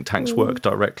animal think tanks work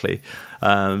directly, so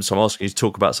I'm asking you to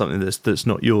talk about something that's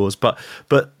not yours, but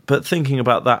thinking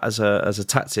about that as a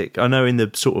tactic. I know in the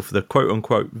sort of the quote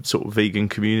unquote sort of vegan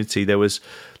community, there was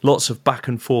lots of back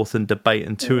and forth and debate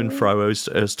and to and fro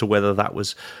as to whether that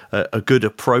was a good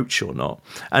approach or not.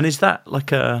 And is that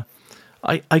like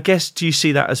I guess, do you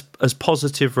see that as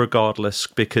positive regardless,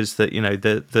 because that,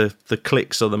 the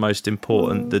clicks are the most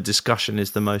important, the discussion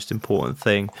is the most important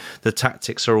thing, the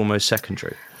tactics are almost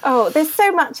secondary? Oh, there's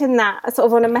so much in that, sort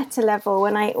of on a meta level,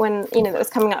 when that was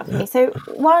coming up for me. So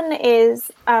one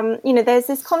is, there's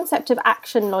this concept of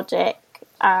action logic,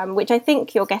 which I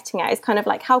think you're getting at, is kind of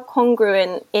like how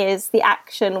congruent is the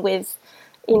action with,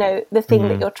 the thing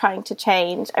that you're trying to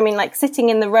change. I mean, like sitting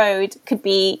in the road could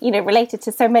be, related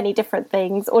to so many different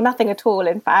things, or nothing at all,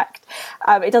 in fact.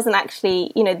 It doesn't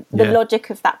actually, the logic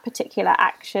of that particular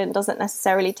action doesn't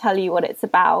necessarily tell you what it's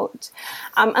about.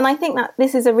 And I think that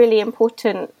this is a really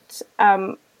important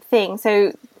thing.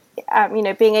 So,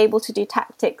 being able to do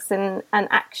tactics and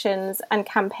actions and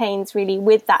campaigns really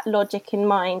with that logic in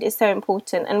mind is so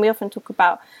important. And we often talk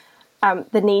about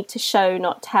the need to show,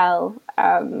 not tell.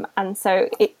 And so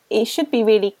it should be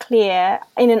really clear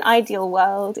in an ideal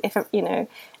world, if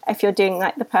you're doing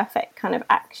like the perfect kind of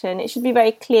action, it should be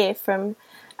very clear from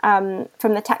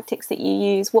the tactics that you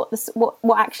use, what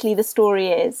actually the story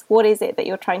is. What is it that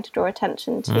you're trying to draw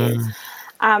attention to?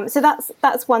 So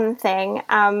that's one thing.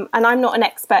 And I'm not an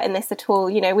expert in this at all.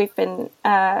 We've been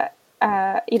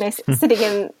sitting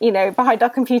in, behind our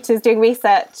computers doing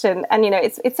research, and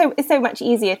it's so much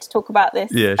easier to talk about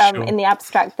this in the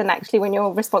abstract than actually when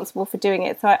you're responsible for doing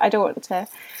it. So I don't want to.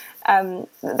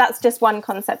 That's just one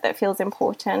concept that feels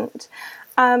important.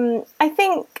 I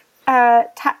think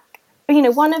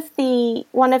one of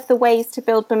the ways to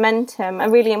build momentum, a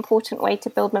really important way to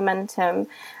build momentum.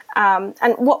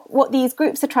 And what these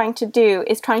groups are trying to do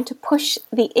is trying to push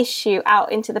the issue out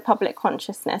into the public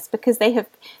consciousness, because they have,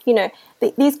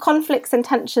 these conflicts and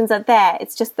tensions are there.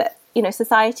 It's just that,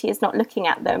 society is not looking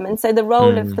at them. And so the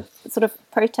role of the sort of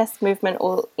protest movement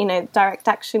or, direct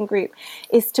action group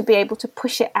is to be able to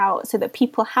push it out so that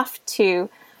people have to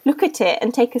look at it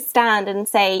and take a stand and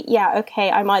say, yeah,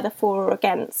 okay, I'm either for or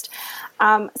against.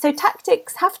 So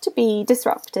tactics have to be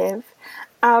disruptive.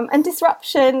 And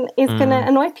disruption is going to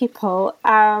annoy people.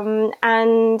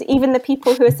 And even the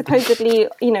people who are supposedly,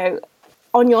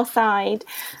 on your side.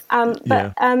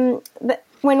 But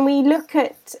when we look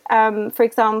at, for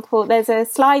example, there's a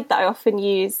slide that I often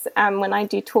use when I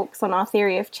do talks on our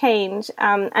theory of change.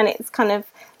 And it's kind of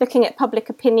looking at public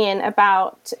opinion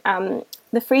about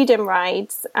the freedom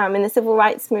rides in the civil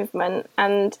rights movement,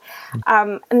 and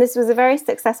this was a very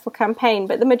successful campaign.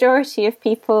 But the majority of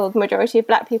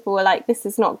Black people were like, "This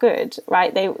is not good,"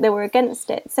 right? They were against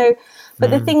it. So, but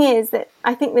the thing is that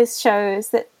I think this shows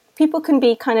that people can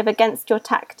be kind of against your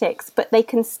tactics, but they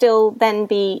can still then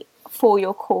be for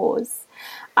your cause.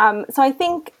 So I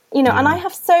think and I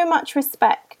have so much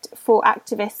respect for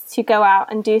activists who go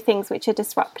out and do things which are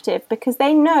disruptive, because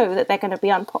they know that they're going to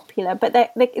be unpopular, but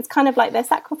it's kind of like they're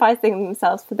sacrificing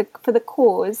themselves for the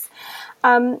cause.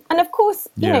 And of course,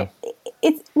 we're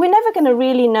never going to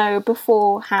really know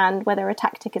beforehand whether a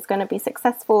tactic is going to be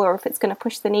successful or if it's going to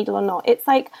push the needle or not. It's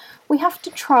like we have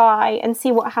to try and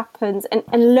see what happens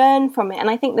and learn from it. And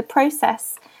I think the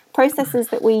processes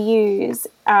that we use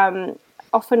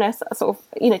often are sort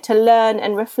of, to learn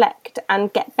and reflect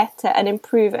and get better and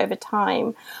improve over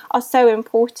time are so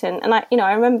important. And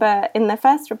I remember in the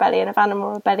first rebellion of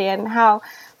Animal Rebellion how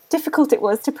difficult it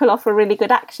was to pull off a really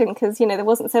good action, because there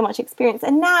wasn't so much experience.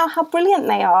 And now how brilliant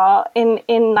they are in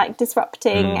like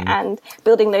disrupting and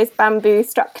building those bamboo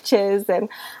structures, and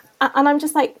I'm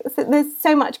just like, there's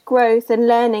so much growth and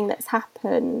learning that's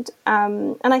happened,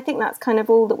 and I think that's kind of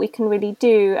all that we can really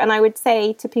do. And I would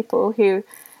say to people who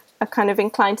are kind of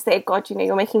inclined to say, God,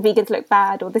 you're making vegans look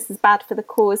bad, or this is bad for the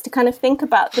cause, to kind of think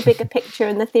about the bigger picture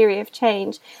and the theory of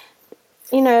change.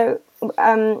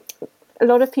 A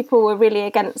lot of people were really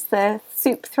against the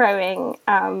soup throwing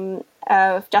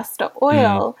of Just Stop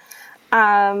Oil,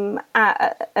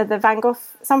 the Van Gogh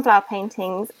sunflower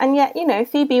paintings. And yet,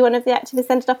 Phoebe, one of the activists,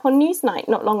 ended up on Newsnight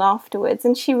not long afterwards,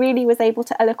 and she really was able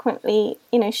to eloquently,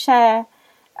 share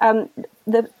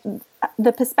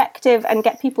the perspective and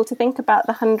get people to think about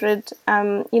the 100,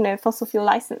 fossil fuel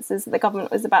licenses that the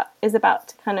government is about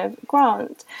to kind of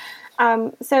grant.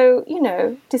 So,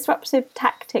 disruptive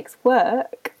tactics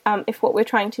work if what we're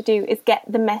trying to do is get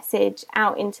the message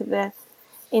out into the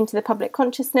public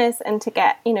consciousness, and to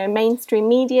get, mainstream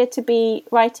media to be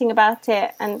writing about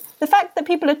it. And the fact that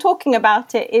people are talking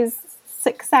about it is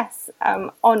success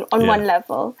on one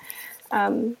level.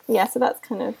 So that's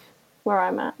kind of where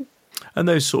I'm at. And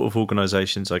those sort of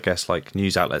organisations, I guess, like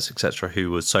news outlets, etc., who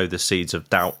would sow the seeds of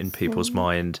doubt in people's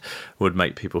mind, would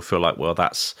make people feel like, well,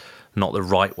 that's not the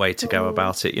right way to go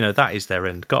about it. That is their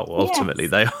end goal. Ultimately,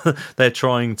 they're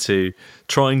trying to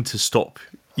stop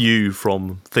you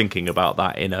from thinking about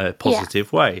that in a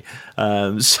positive way.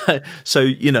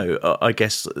 So I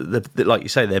guess like you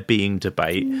say, there being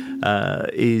debate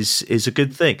is a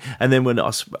good thing. And then when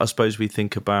I suppose we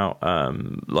think about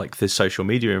like the social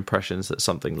media impressions that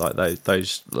something like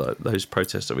those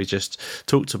protests that we just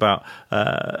talked about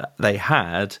they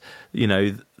had,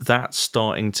 that's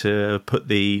starting to put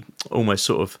the almost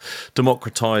sort of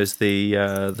democratize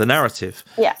the narrative.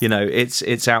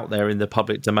 It's out there in the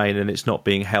public domain, and it's not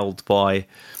being held by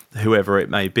whoever it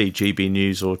may be, GB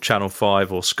News or Channel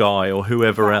 5 or Sky or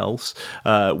whoever else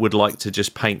would like to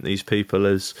just paint these people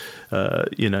as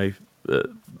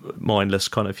mindless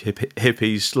kind of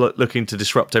hippies looking to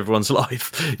disrupt everyone's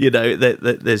life.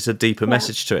 There's a deeper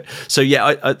message to it. So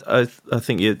I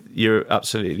think you're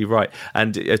absolutely right.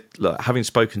 And having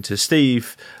spoken to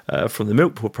Steve from the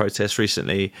Milk Pool protest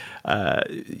recently,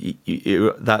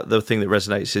 that the thing that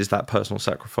resonates is that personal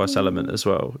sacrifice element as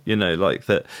well. Like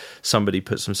that somebody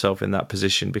puts themselves in that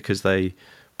position because they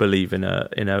believe in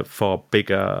a far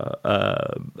bigger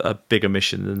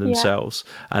mission than themselves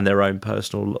and their own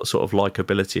personal sort of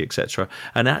likability, etc.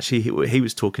 And actually, he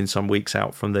was talking some weeks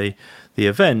out from the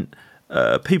event.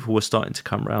 People were starting to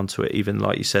come around to it. Even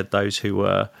like you said, those who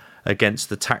were against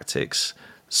the tactics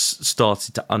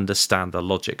started to understand the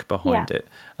logic behind it.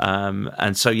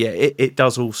 And so it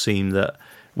does all seem that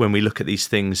when we look at these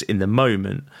things in the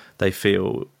moment, they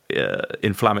feel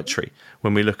inflammatory.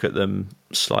 When we look at them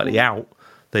slightly out,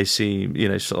 they seem,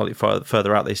 slightly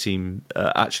further out, they seem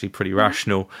actually pretty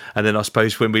rational. And then I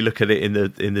suppose when we look at it in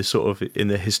the sort of in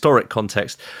the historic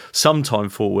context, sometime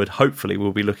forward, hopefully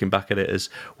we'll be looking back at it as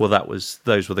well.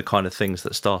 Those were the kind of things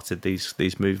that started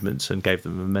these movements and gave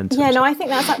them momentum. Yeah, no, I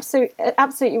think that's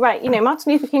absolutely right.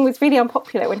 Martin Luther King was really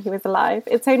unpopular when he was alive.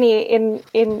 It's only in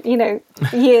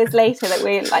years later that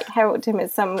we like herald him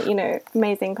as some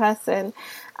amazing person.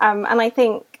 And I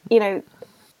think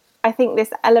I think this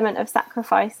element of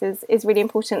sacrifice is really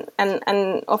important,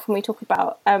 and often we talk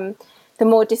about the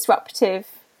more disruptive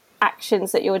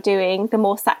actions that you're doing, the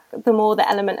more the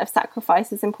element of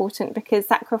sacrifice is important, because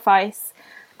sacrifice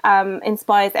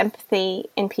inspires empathy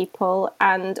in people,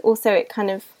 and also it kind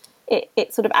of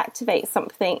it sort of activates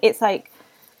something. It's like,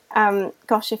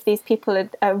 if these people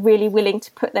are really willing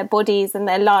to put their bodies and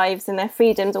their lives and their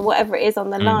freedoms or whatever it is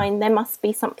on the line, there must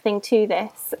be something to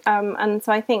this, and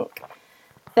so I think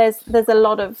there's a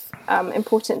lot of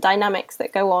important dynamics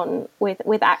that go on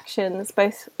with actions,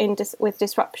 both with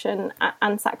disruption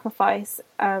and sacrifice.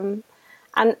 And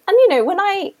when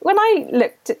I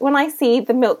see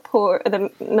the milk pour,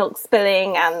 the milk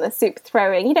spilling, and the soup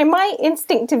throwing, my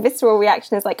instinctive visceral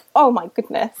reaction is like, oh my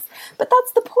goodness! But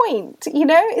that's the point,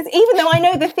 It's, even though I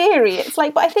know the theory, it's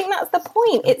like, but I think that's the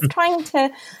point. It's trying to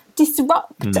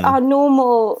disrupt our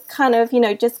normal kind of,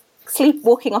 just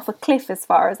sleepwalking off a cliff, as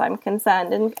far as I'm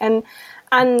concerned, and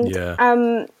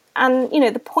the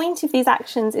point of these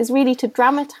actions is really to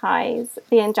dramatize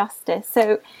the injustice.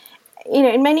 So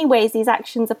in many ways these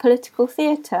actions are political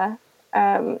theatre,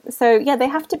 so they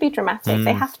have to be dramatic,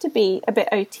 they have to be a bit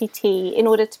OTT in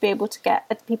order to be able to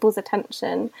get people's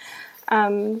attention.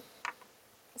 The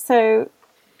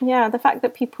fact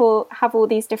that people have all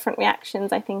these different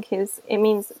reactions, I think it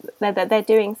means that they're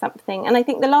doing something. And I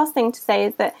think the last thing to say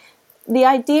is that the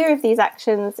idea of these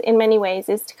actions in many ways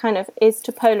is to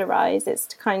polarize. It's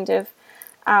to kind of,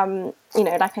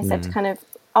 like I said, to kind of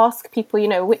ask people,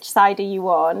 which side are you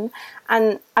on?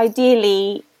 And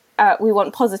ideally, we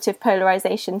want positive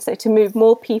polarization, so to move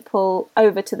more people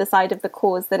over to the side of the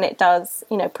cause than it does,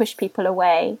 push people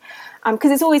away, because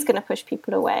it's always going to push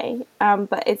people away.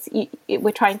 But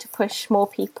we're trying to push more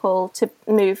people to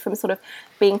move from sort of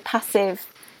being passive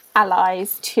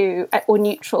allies or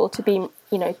neutral to be,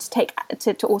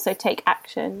 to also take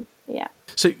action. Yeah.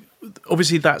 So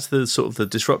obviously that's the sort of the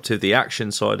disruptive, the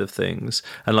action side of things,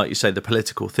 and like you say, the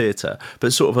political theatre,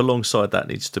 but sort of alongside that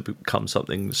needs to become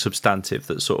something substantive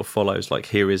that sort of follows, like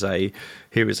here is a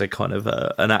kind of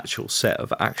an actual set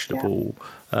of actionable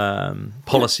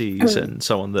policies and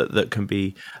so on that can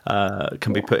be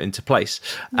put into place.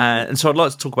 And so I'd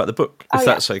like to talk about the book, if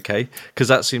that's okay, because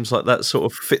that seems like that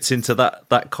sort of fits into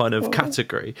that kind of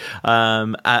category,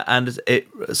 and it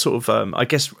sort of I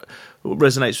guess what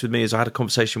resonates with me is I had a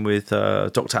conversation with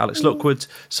Dr. Alex Lockwood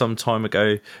some time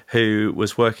ago, who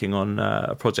was working on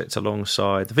a project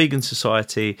alongside the Vegan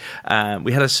Society.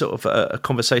 We had a sort of a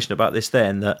conversation about this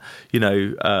then, that,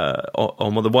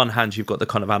 on the one hand, you've got the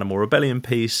kind of animal rebellion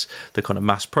piece, the kind of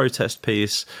mass protest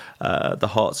piece, the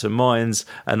hearts and minds.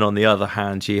 And on the other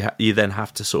hand, you then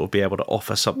have to sort of be able to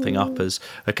offer something up as,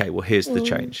 okay, well, here's the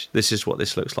change. This is what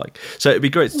this looks like. So it'd be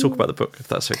great to talk about the book, if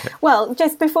that's okay. Well,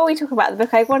 just before we talk about the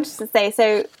book, I wanted to say,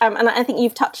 so, and I think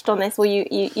you've touched on this, or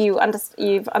you've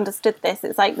understood this.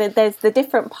 It's like there's the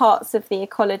different parts of the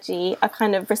ecology are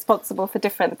kind of responsible for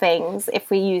different things if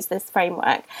we use this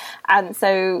framework. And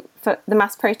so for the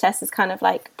mass protest is kind of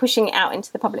like pushing it out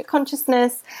into the public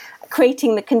consciousness,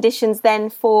 creating the conditions then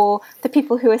for the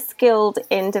people who are skilled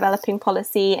in developing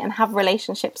policy and have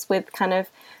relationships with kind of,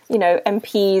 you know,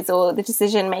 MPs or the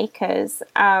decision makers,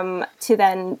 to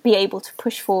then be able to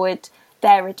push forward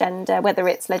their agenda, whether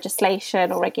it's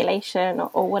legislation or regulation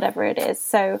or whatever it is.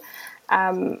 So,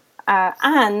 I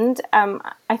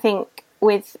think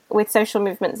with social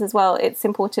movements as well, it's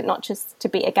important not just to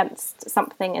be against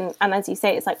something, and as you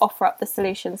say, it's like offer up the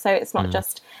solution. So it's not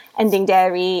just ending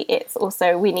dairy, it's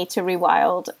also we need to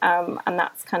rewild, and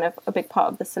that's kind of a big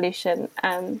part of the solution.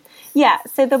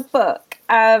 So the book,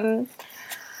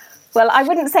 well, I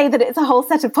wouldn't say that it's a whole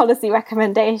set of policy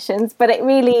recommendations, but it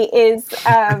really is,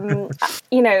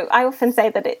 you know, I often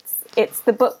say that it's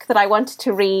the book that I wanted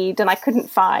to read and I couldn't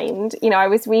find. You know, I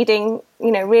was reading,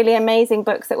 you know, really amazing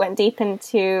books that went deep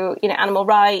into, you know, animal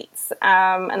rights,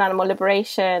 and animal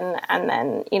liberation, and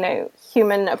then, you know,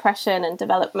 human oppression and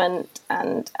development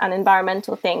and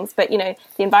environmental things. But, you know,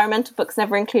 the environmental books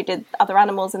never included other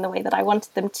animals in the way that I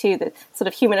wanted them to. The sort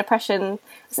of human oppression,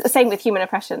 same with human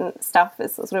oppression stuff,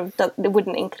 is sort of, it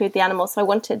wouldn't include the animals. So I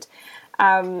wanted,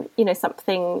 you know,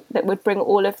 something that would bring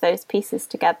all of those pieces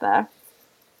together.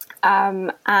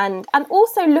 And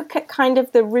also look at kind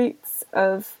of the roots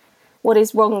of what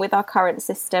is wrong with our current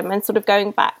system, and sort of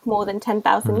going back more than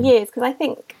 10,000 years, because I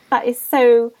think that is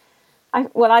so,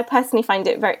 I personally find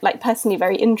it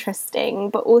very interesting,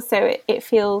 but also it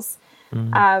feels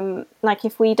like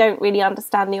if we don't really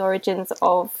understand the origins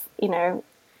of, you know,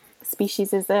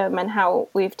 speciesism and how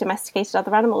we've domesticated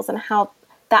other animals and how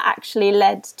that actually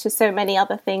led to so many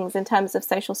other things in terms of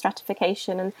social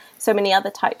stratification and so many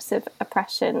other types of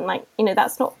oppression. Like, you know,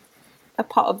 that's not a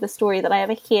part of the story that I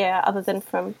ever hear other than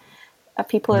from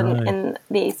people in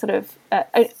the sort of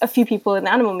a few people in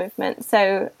the animal movement.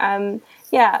 So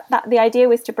that the idea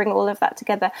was to bring all of that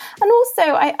together. And also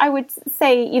I would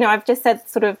say, you know, I've just said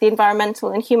sort of the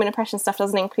environmental and human oppression stuff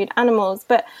doesn't include animals,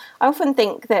 but I often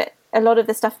think that a lot of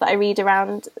the stuff that I read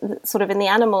around sort of in the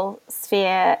animal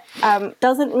sphere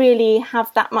doesn't really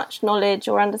have that much knowledge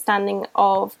or understanding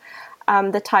of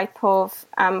the type of,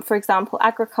 for example,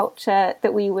 agriculture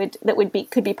that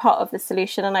could be part of the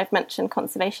solution. And I've mentioned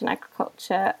conservation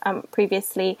agriculture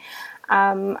previously,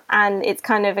 and it's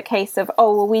kind of a case of,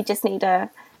 we just need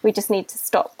to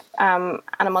stop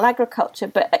animal agriculture,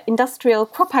 but industrial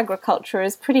crop agriculture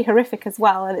is pretty horrific as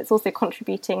well, and it's also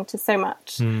contributing to so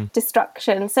much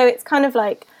destruction. So it's kind of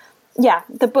like,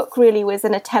 the book really was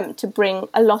an attempt to bring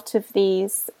a lot of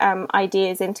these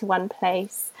ideas into one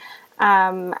place.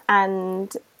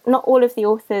 And not all of the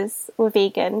authors were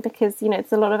vegan, because, you know,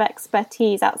 there's a lot of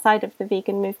expertise outside of the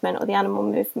vegan movement or the animal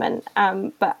movement.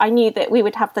 But I knew that we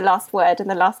would have the last word in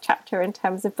the last chapter in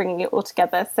terms of bringing it all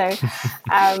together. So,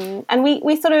 and we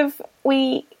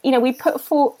put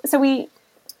forward,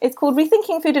 it's called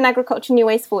Rethinking Food and Agriculture, New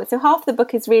Ways Forward. So half the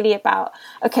book is really about,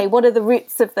 okay, what are the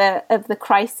roots of the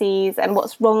crises and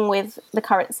what's wrong with the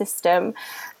current system?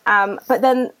 But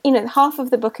then, you know, half of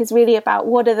the book is really about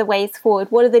what are the ways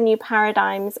forward, what are the new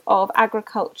paradigms of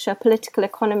agriculture, political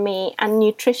economy and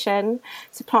nutrition,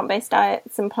 so plant-based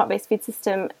diets and plant-based food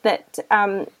system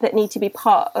that need to be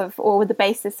part of or the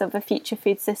basis of a future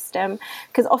food system.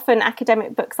 Because often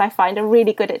academic books, I find, are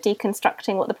really good at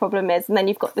deconstructing what the problem is, and then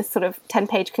you've got this sort of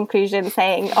 10-page conclusion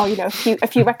saying, a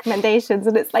few recommendations,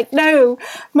 and it's like, no,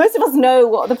 most of us know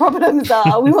what the problems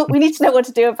are. We need to know what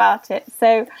to do about it.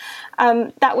 So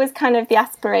that was kind of the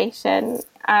aspiration,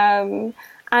 and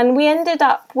we ended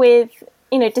up with,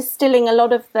 you know, distilling a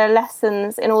lot of the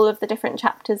lessons in all of the different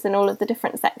chapters in all of the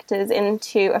different sectors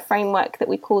into a framework that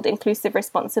we called inclusive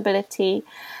responsibility.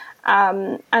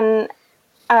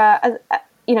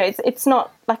 It's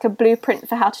not like a blueprint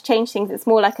for how to change things. It's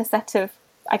more like a set of,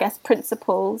 I guess,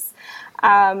 principles,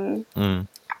 where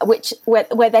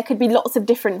there could be lots of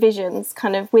different visions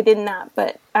kind of within that.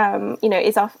 But,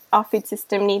 is our food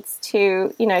system needs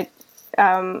to,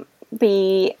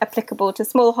 be applicable to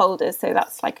smallholders. So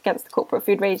that's like against the corporate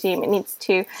food regime. It needs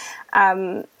to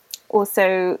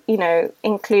also,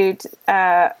 include,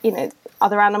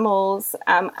 other animals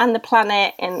and the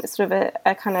planet in sort of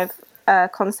a kind of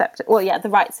concept. The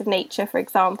rights of nature, for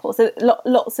example. So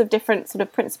lots of different sort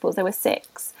of principles. There were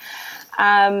 6.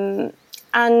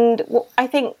 And I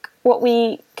think what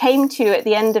we came to at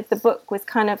the end of the book was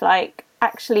kind of like,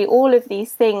 actually, all of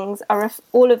these things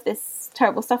all of this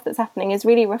terrible stuff that's happening is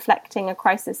really reflecting a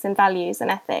crisis in values and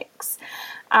ethics.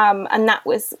 And that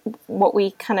was what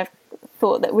we kind of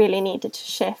thought that really needed to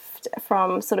shift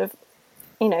from sort of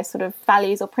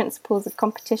values or principles of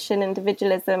competition,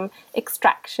 individualism,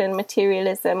 extraction,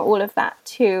 materialism, all of that,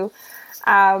 to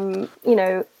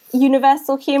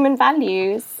universal human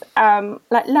values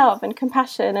like love and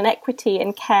compassion and equity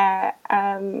and care.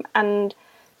 And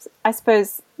I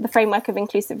suppose the framework of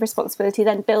inclusive responsibility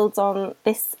then builds on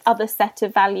this other set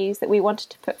of values that we wanted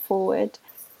to put forward.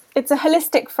 It's a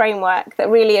holistic framework that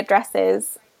really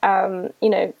addresses,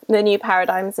 the new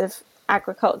paradigms of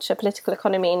agriculture, political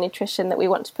economy, and nutrition that we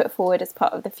want to put forward as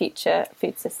part of the future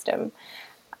food system.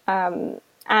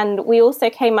 And we also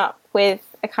came up with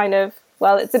a kind of,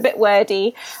 well, it's a bit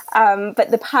wordy, but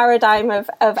the paradigm of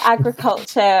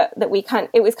agriculture that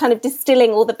it was kind of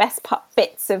distilling all the best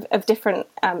bits of different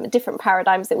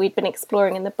paradigms that we'd been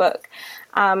exploring in the book.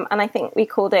 And I think we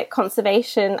called it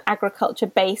conservation,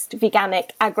 agriculture-based,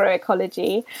 veganic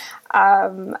agroecology.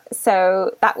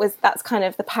 So that's kind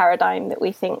of the paradigm that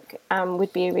we think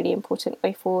would be a really important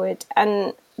way forward.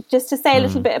 And just to say a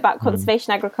little bit about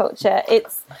conservation agriculture,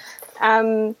 it's,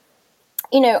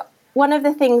 one of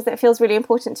the things that feels really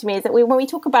important to me is that when we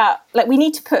talk about, we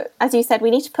need to put, as you said,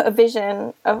 we need to put a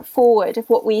vision forward of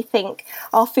what we think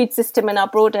our food system and our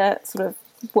broader sort of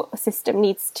what system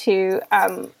needs to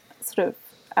to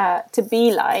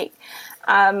be like,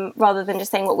 rather than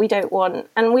just saying what we don't want.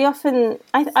 And I often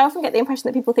get the impression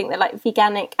that people think that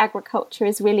veganic agriculture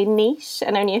is really niche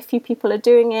and only a few people are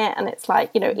doing it. And it's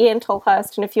Ian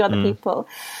Tolhurst and a few other people.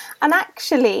 And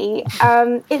actually,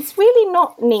 it's really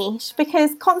not niche,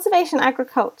 because conservation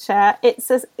agriculture,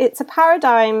 it's a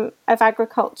paradigm of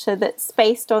agriculture that's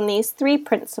based on these three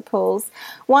principles.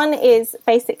 One is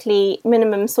basically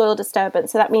minimum soil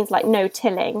disturbance. So that means no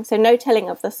tilling. So no tilling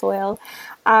of the soil.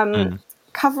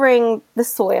 Covering the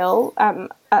soil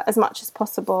as much as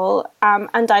possible,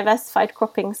 and diversified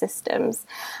cropping systems.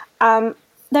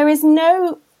 There is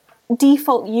no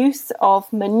default use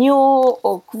of manure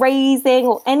or grazing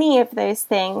or any of those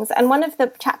things. And one of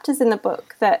the chapters in the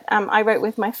book that I wrote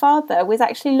with my father was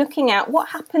actually looking at what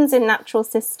happens in natural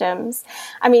systems.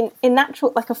 I mean, in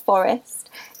natural, like a forest,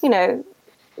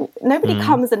 nobody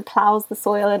comes and plows the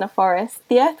soil in a forest.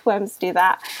 The earthworms do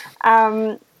that.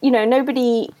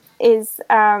 Nobody is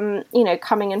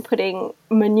coming and putting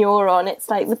manure on. It's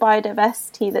like the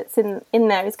biodiversity that's in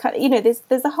there is kind of,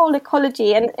 there's a whole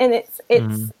ecology, and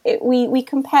we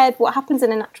compared what happens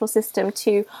in a natural system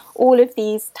to all of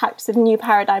these types of new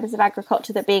paradigms of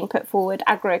agriculture that are being put forward: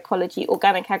 agroecology,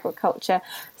 organic agriculture,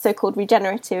 so-called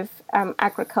regenerative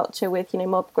agriculture with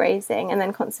mob grazing, and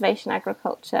then conservation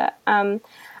agriculture.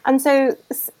 And so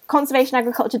conservation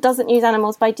agriculture doesn't use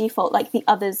animals by default like the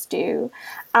others do.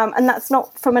 And that's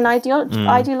not from an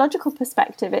ideological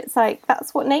perspective. It's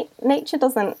that's what nature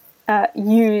doesn't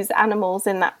use animals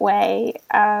in that way.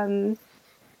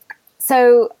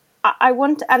 So I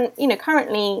want, and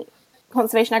currently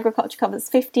conservation agriculture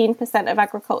covers 15% of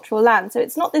agricultural land. So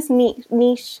it's not this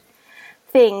niche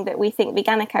thing that we think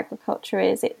veganic agriculture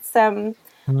is. It's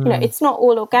it's not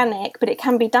all organic, but it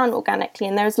can be done organically,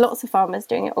 and there's lots of farmers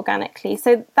doing it organically.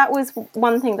 So that was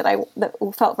one thing that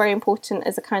felt very important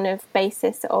as a kind of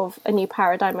basis of a new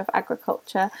paradigm of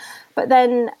agriculture. But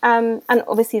then, and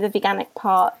obviously the veganic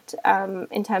part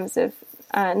in terms of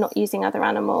not using other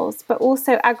animals, but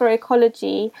also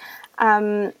agroecology.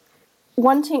 So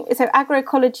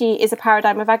agroecology is a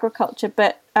paradigm of agriculture,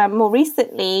 but more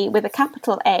recently, with a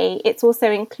capital A, it's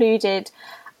also included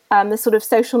the sort of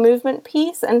social movement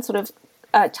piece and sort of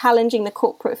challenging the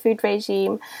corporate food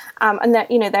regime. And that,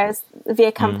 there's La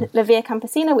Via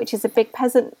Campesina, which is a big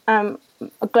peasant, a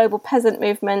global peasant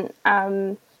movement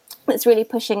that's really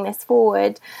pushing this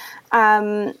forward.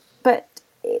 But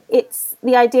it's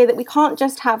the idea that we can't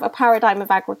just have a paradigm of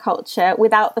agriculture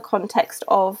without the context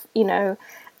of,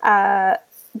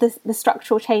 the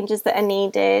structural changes that are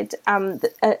needed,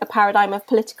 a paradigm of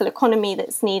political economy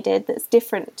that's needed, that's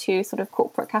different to sort of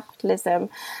corporate capitalism.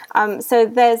 So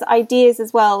there's ideas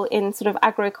as well in sort of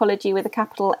agroecology with a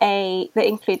capital A that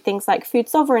include things like food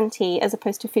sovereignty as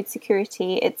opposed to food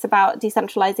security. It's about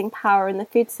decentralizing power in the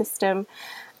food system.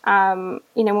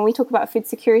 When we talk about food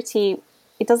security,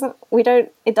 it doesn't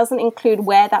include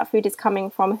where that food is coming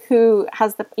from, who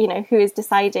is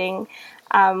deciding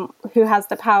who has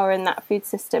the power in that food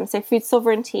system. So food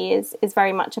sovereignty is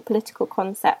very much a political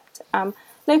concept.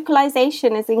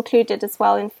 Localization is included as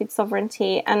well in food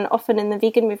sovereignty, and often in the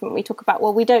vegan movement we talk about,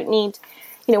 well, we don't need,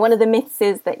 one of the myths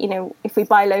is that, if we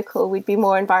buy local we'd be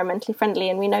more environmentally friendly,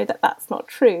 and we know that that's not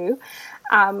true.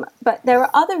 But there are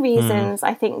other reasons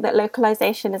I think that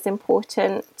localization is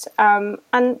important,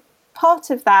 and part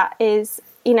of that is,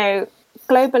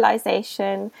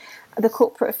 globalization. the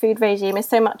corporate food regime is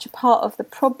so much a part of the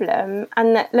problem,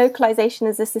 and that localization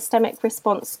is a systemic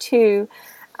response to,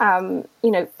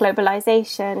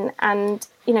 globalization. And,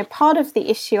 part of the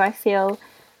issue, I feel,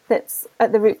 that's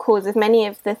at the root cause of many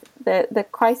of the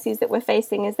crises that we're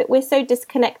facing is that we're so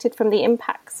disconnected from the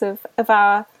impacts of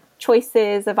our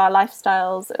choices, of our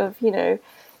lifestyles, of,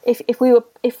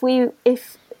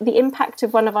 if the impact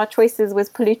of one of our choices was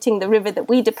polluting the river that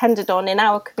we depended on in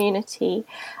our community,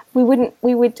 we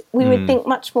would think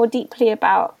much more deeply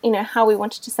about, how we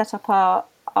wanted to set up our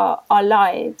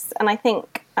lives. And I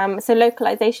think, so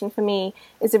localization for me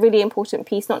is a really important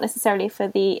piece, not necessarily for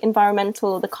the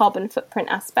environmental, the carbon footprint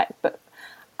aspect, but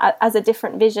as a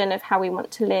different vision of how we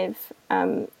want to live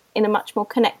in a much more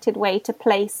connected way to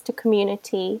place, to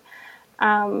community,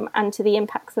 and to the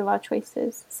impacts of our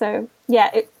choices. So,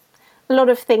 a lot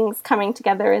of things coming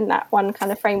together in that one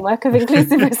kind of framework of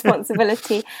inclusive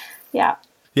responsibility. Yeah.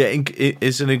 Yeah,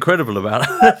 it's an incredible amount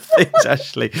of things,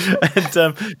 actually.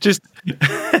 And just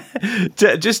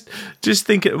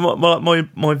thinking,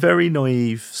 my very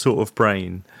naive sort of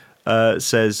brain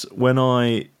says when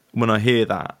I hear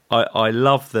that, I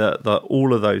love the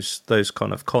all of those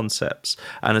kind of concepts,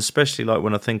 and especially like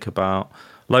when I think about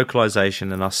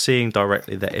localization and us seeing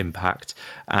directly their impact.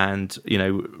 And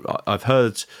I've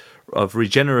heard of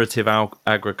regenerative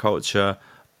agriculture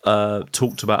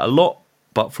talked about a lot,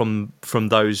 but from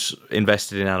those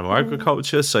invested in animal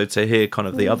agriculture. So to hear kind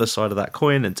of the other side of that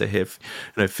coin, and to hear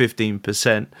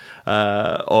 15%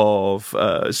 of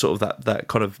sort of that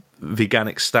kind of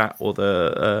veganic stat, or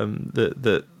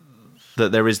that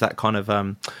there is that kind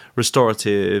of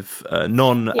restorative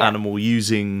non-animal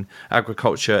using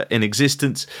agriculture in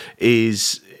existence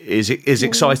is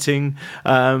exciting.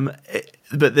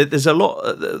 But there's a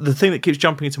lot. The thing that keeps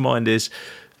jumping into mind is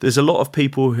there's a lot of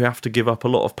people who have to give up a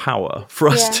lot of power for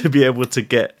us to be able to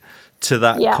get to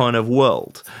that kind of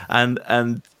world. And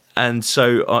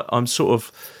so I'm sort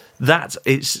of that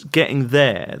it's getting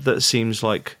there that seems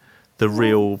like the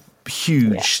real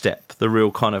huge step, the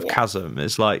real kind of chasm.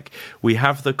 Is like we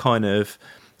have the kind of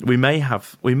we may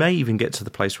even get to the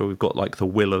place where we've got like the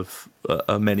will of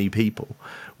many people.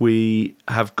 We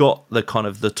have got the kind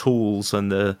of the tools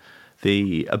and the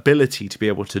ability to be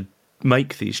able to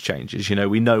make these changes.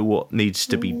 We know what needs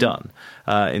to be done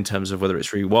in terms of whether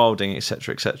it's rewilding,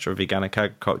 etc., veganic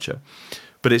agriculture.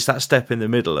 But it's that step in the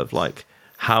middle of like,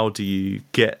 how do you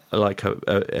get like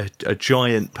a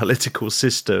giant political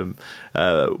system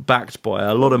backed by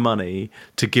a lot of money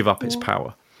to give up its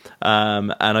power?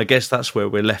 And I guess that's where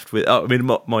we're left with. I mean,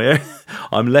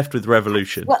 I'm left with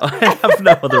revolution. Well, I have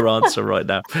no other answer right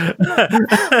now.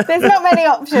 There's not many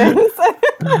options.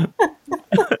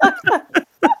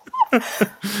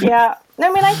 Yeah. No,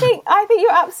 I mean, I think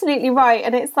you're absolutely right.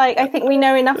 And it's like, I think we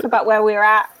know enough about where we're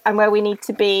at and where we need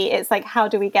to be. It's like, how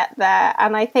do we get there?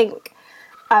 And I think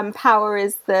power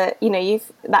is that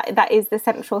is the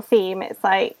central theme. It's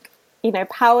like,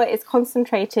 power is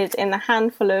concentrated in the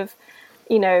handful of,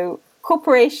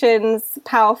 corporations,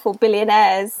 powerful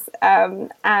billionaires,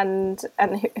 and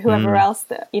whoever else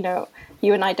that,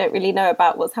 you and I don't really know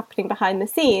about what's happening behind the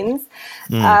scenes.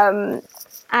 And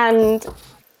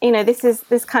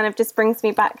this kind of just brings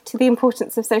me back to the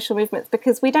importance of social movements,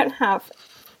 because we don't have,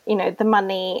 the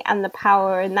money and the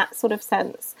power in that sort of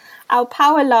sense. Our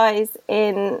power lies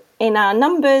in our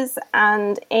numbers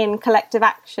and in collective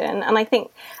action. And I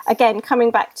think, again,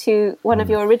 coming back to one of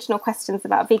your original questions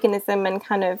about veganism and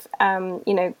kind of,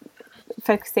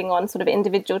 focusing on sort of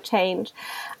individual change,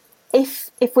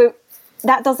 if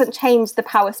that doesn't change the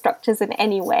power structures in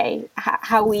any way,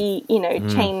 how we,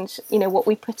 change, what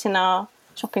we put in our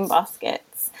shopping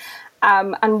baskets.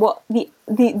 And what the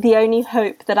only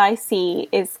hope that I see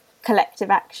is collective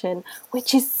action,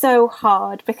 which is so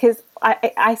hard, because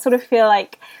I sort of feel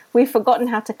like we've forgotten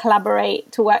how to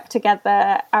collaborate, to work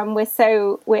together, and we're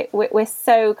so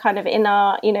kind of in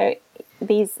our,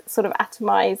 these sort of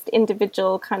atomized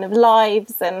individual kind of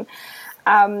lives. And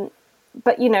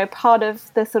but part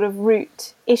of the sort of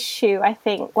root issue, I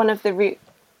think one of the root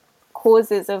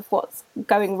causes of what's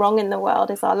going wrong in the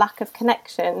world is our lack of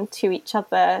connection to each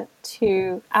other,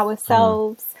 to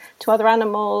ourselves, to other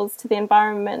animals, to the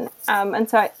environment. And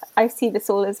so I see this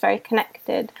all as very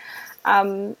connected.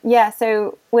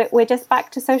 So we're just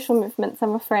back to social movements,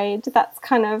 I'm afraid. That's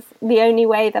kind of the only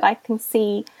way that I can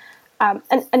see.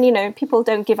 And people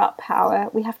don't give up power.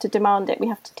 We have to demand it. We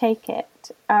have to take it.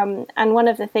 And one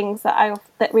of the things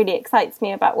that really excites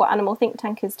me about what Animal Think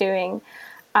Tank is doing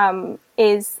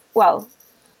is, well,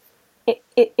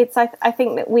 it's I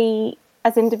think that we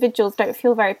as individuals don't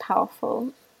feel very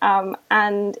powerful,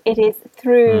 and it is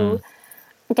through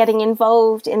getting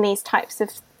involved in these types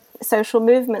of social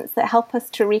movements that help us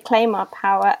to reclaim our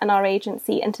power and our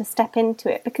agency and to step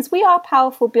into it, because we are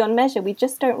powerful beyond measure. We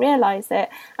just don't realize it.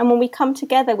 And when we come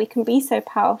together, we can be so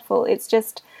powerful. It's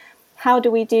just, how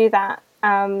do we do that?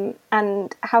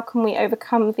 And how can we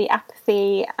overcome the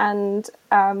apathy and,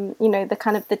 the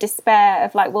kind of the despair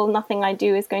of like, well, nothing I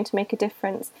do is going to make a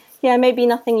difference. Yeah, maybe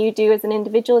nothing you do as an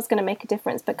individual is going to make a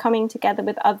difference, but coming together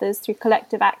with others through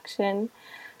collective action,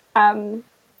 well,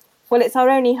 it's our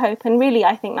only hope. And really,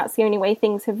 I think that's the only way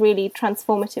things have really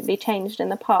transformatively changed in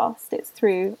the past. It's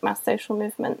through mass social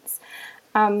movements.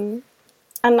 And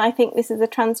I think this is a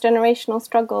transgenerational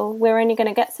struggle. We're only going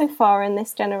to get so far in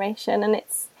this generation. And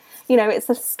it's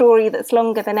a story that's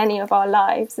longer than any of our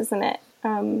lives, isn't it?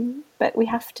 But we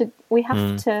have to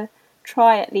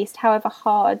try, at least, however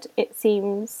hard it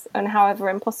seems and however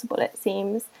impossible it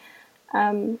seems.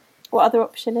 What other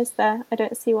option is there? I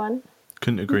don't see one.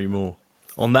 Couldn't agree more.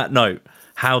 On that note,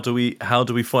 how do we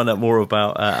find out more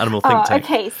about Animal Think Tank?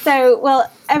 Okay, so, well,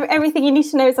 everything you need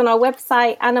to know is on our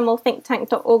website,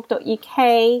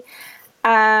 animalthinktank.org.uk,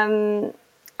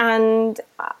 and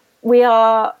we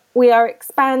are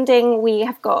expanding. We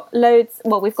have got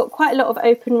we've got quite a lot of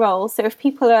open roles. So if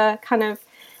people are kind of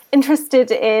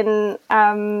interested in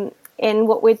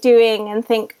what we're doing and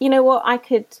think, you know what, I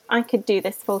could do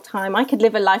this full time. I could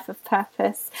live a life of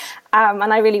purpose,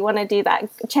 and I really want to do that.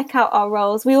 Check out our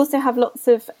roles. We also have lots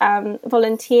of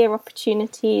volunteer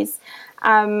opportunities,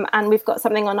 and we've got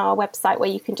something on our website where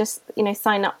you can just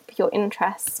sign up your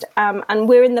interest. And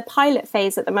we're in the pilot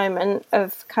phase at the moment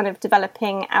of kind of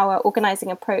developing our organising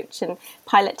approach and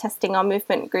pilot testing our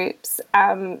movement groups.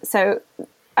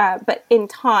 But in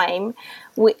time,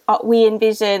 we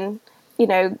envision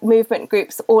movement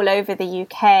groups all over the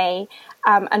UK,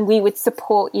 and we would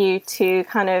support you to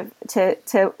kind of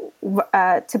to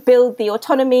build the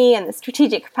autonomy and the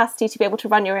strategic capacity to be able to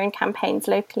run your own campaigns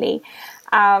locally.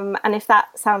 And if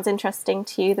that sounds interesting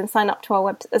to you, then sign up to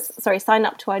our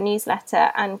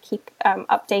newsletter and keep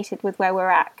updated with where we're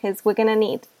at, because we're going to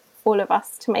need all of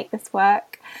us to make this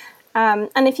work.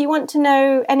 And if you want to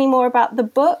know any more about the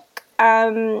book,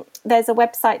 there's a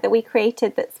website that we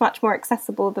created that's much more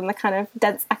accessible than the kind of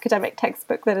dense academic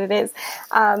textbook that it is.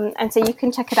 And so you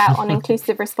can check it out on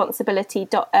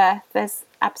inclusiveresponsibility.earth. There's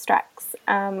abstracts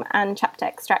and chapter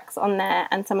extracts on there,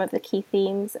 and some of the key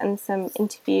themes and some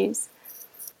interviews.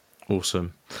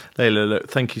 Awesome. Laila, look,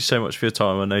 thank you so much for your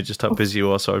time. I know just how busy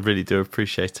you are, so I really do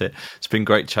appreciate it. It's been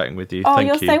great chatting with you. Thank you.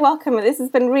 You're so welcome. This has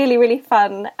been really, really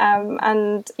fun.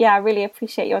 And yeah, I really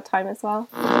appreciate your time as well.